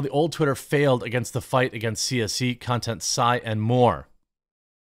 How the old Twitter failed against the fight against CSE, content Psi, and more.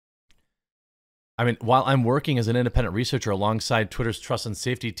 I mean, while I'm working as an independent researcher alongside Twitter's Trust and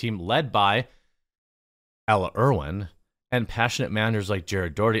Safety team led by Ella Irwin and passionate managers like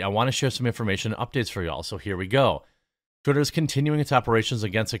Jared Doherty, I want to share some information and updates for y'all. So here we go. Twitter is continuing its operations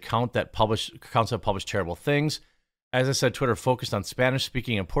against accounts that publish terrible things. As I said, Twitter focused on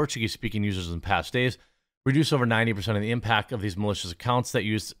Spanish-speaking and Portuguese-speaking users in past days, reduced over 90% of the impact of these malicious accounts that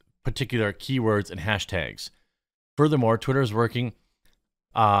use particular keywords and hashtags. Furthermore, Twitter is working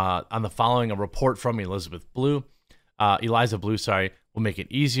on the following: a report from Eliza Blue, will make it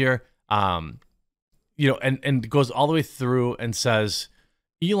easier. And goes all the way through and says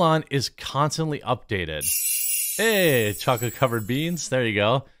Elon is constantly updated. Hey, chocolate covered beans. There you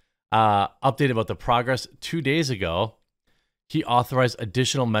go. Update about the progress 2 days ago. he authorized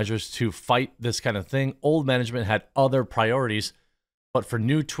additional measures to fight this kind of thing. Old management had other priorities, but for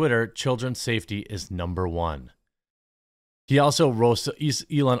new Twitter, children's safety is number one.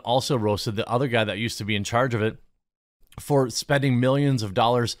 Elon also roasted the other guy that used to be in charge of it for spending millions of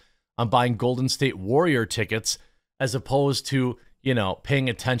dollars on buying Golden State Warrior tickets as opposed to, paying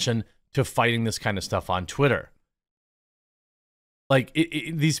attention to fighting this kind of stuff on Twitter. Like,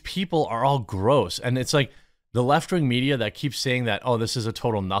 these people are all gross. And it's like the left-wing media that keeps saying that, oh, this is a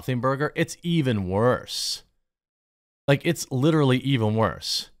total nothing burger. It's even worse. Like, it's literally even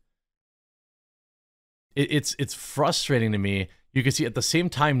worse. It's frustrating to me. You can see at the same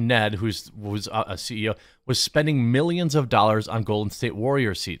time, Ned, who's a CEO, was spending millions of dollars on Golden State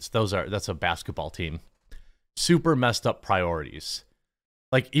Warrior seats. That's a basketball team. Super messed up priorities.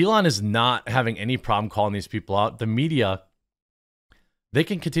 Like, Elon is not having any problem calling these people out. The media, they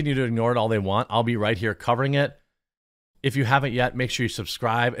can continue to ignore it all they want. I'll be right here covering it. If you haven't yet, make sure you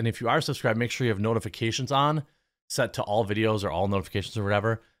subscribe. And if you are subscribed, make sure you have notifications on, set to all videos or all notifications or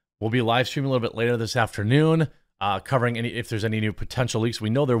whatever. We'll be live streaming a little bit later this afternoon, covering if there's any new potential leaks. We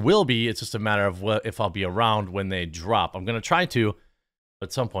know there will be. It's just a matter of if I'll be around when they drop. I'm going to try to, but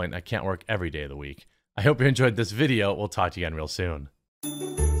at some point, I can't work every day of the week. I hope you enjoyed this video. We'll talk to you again real soon.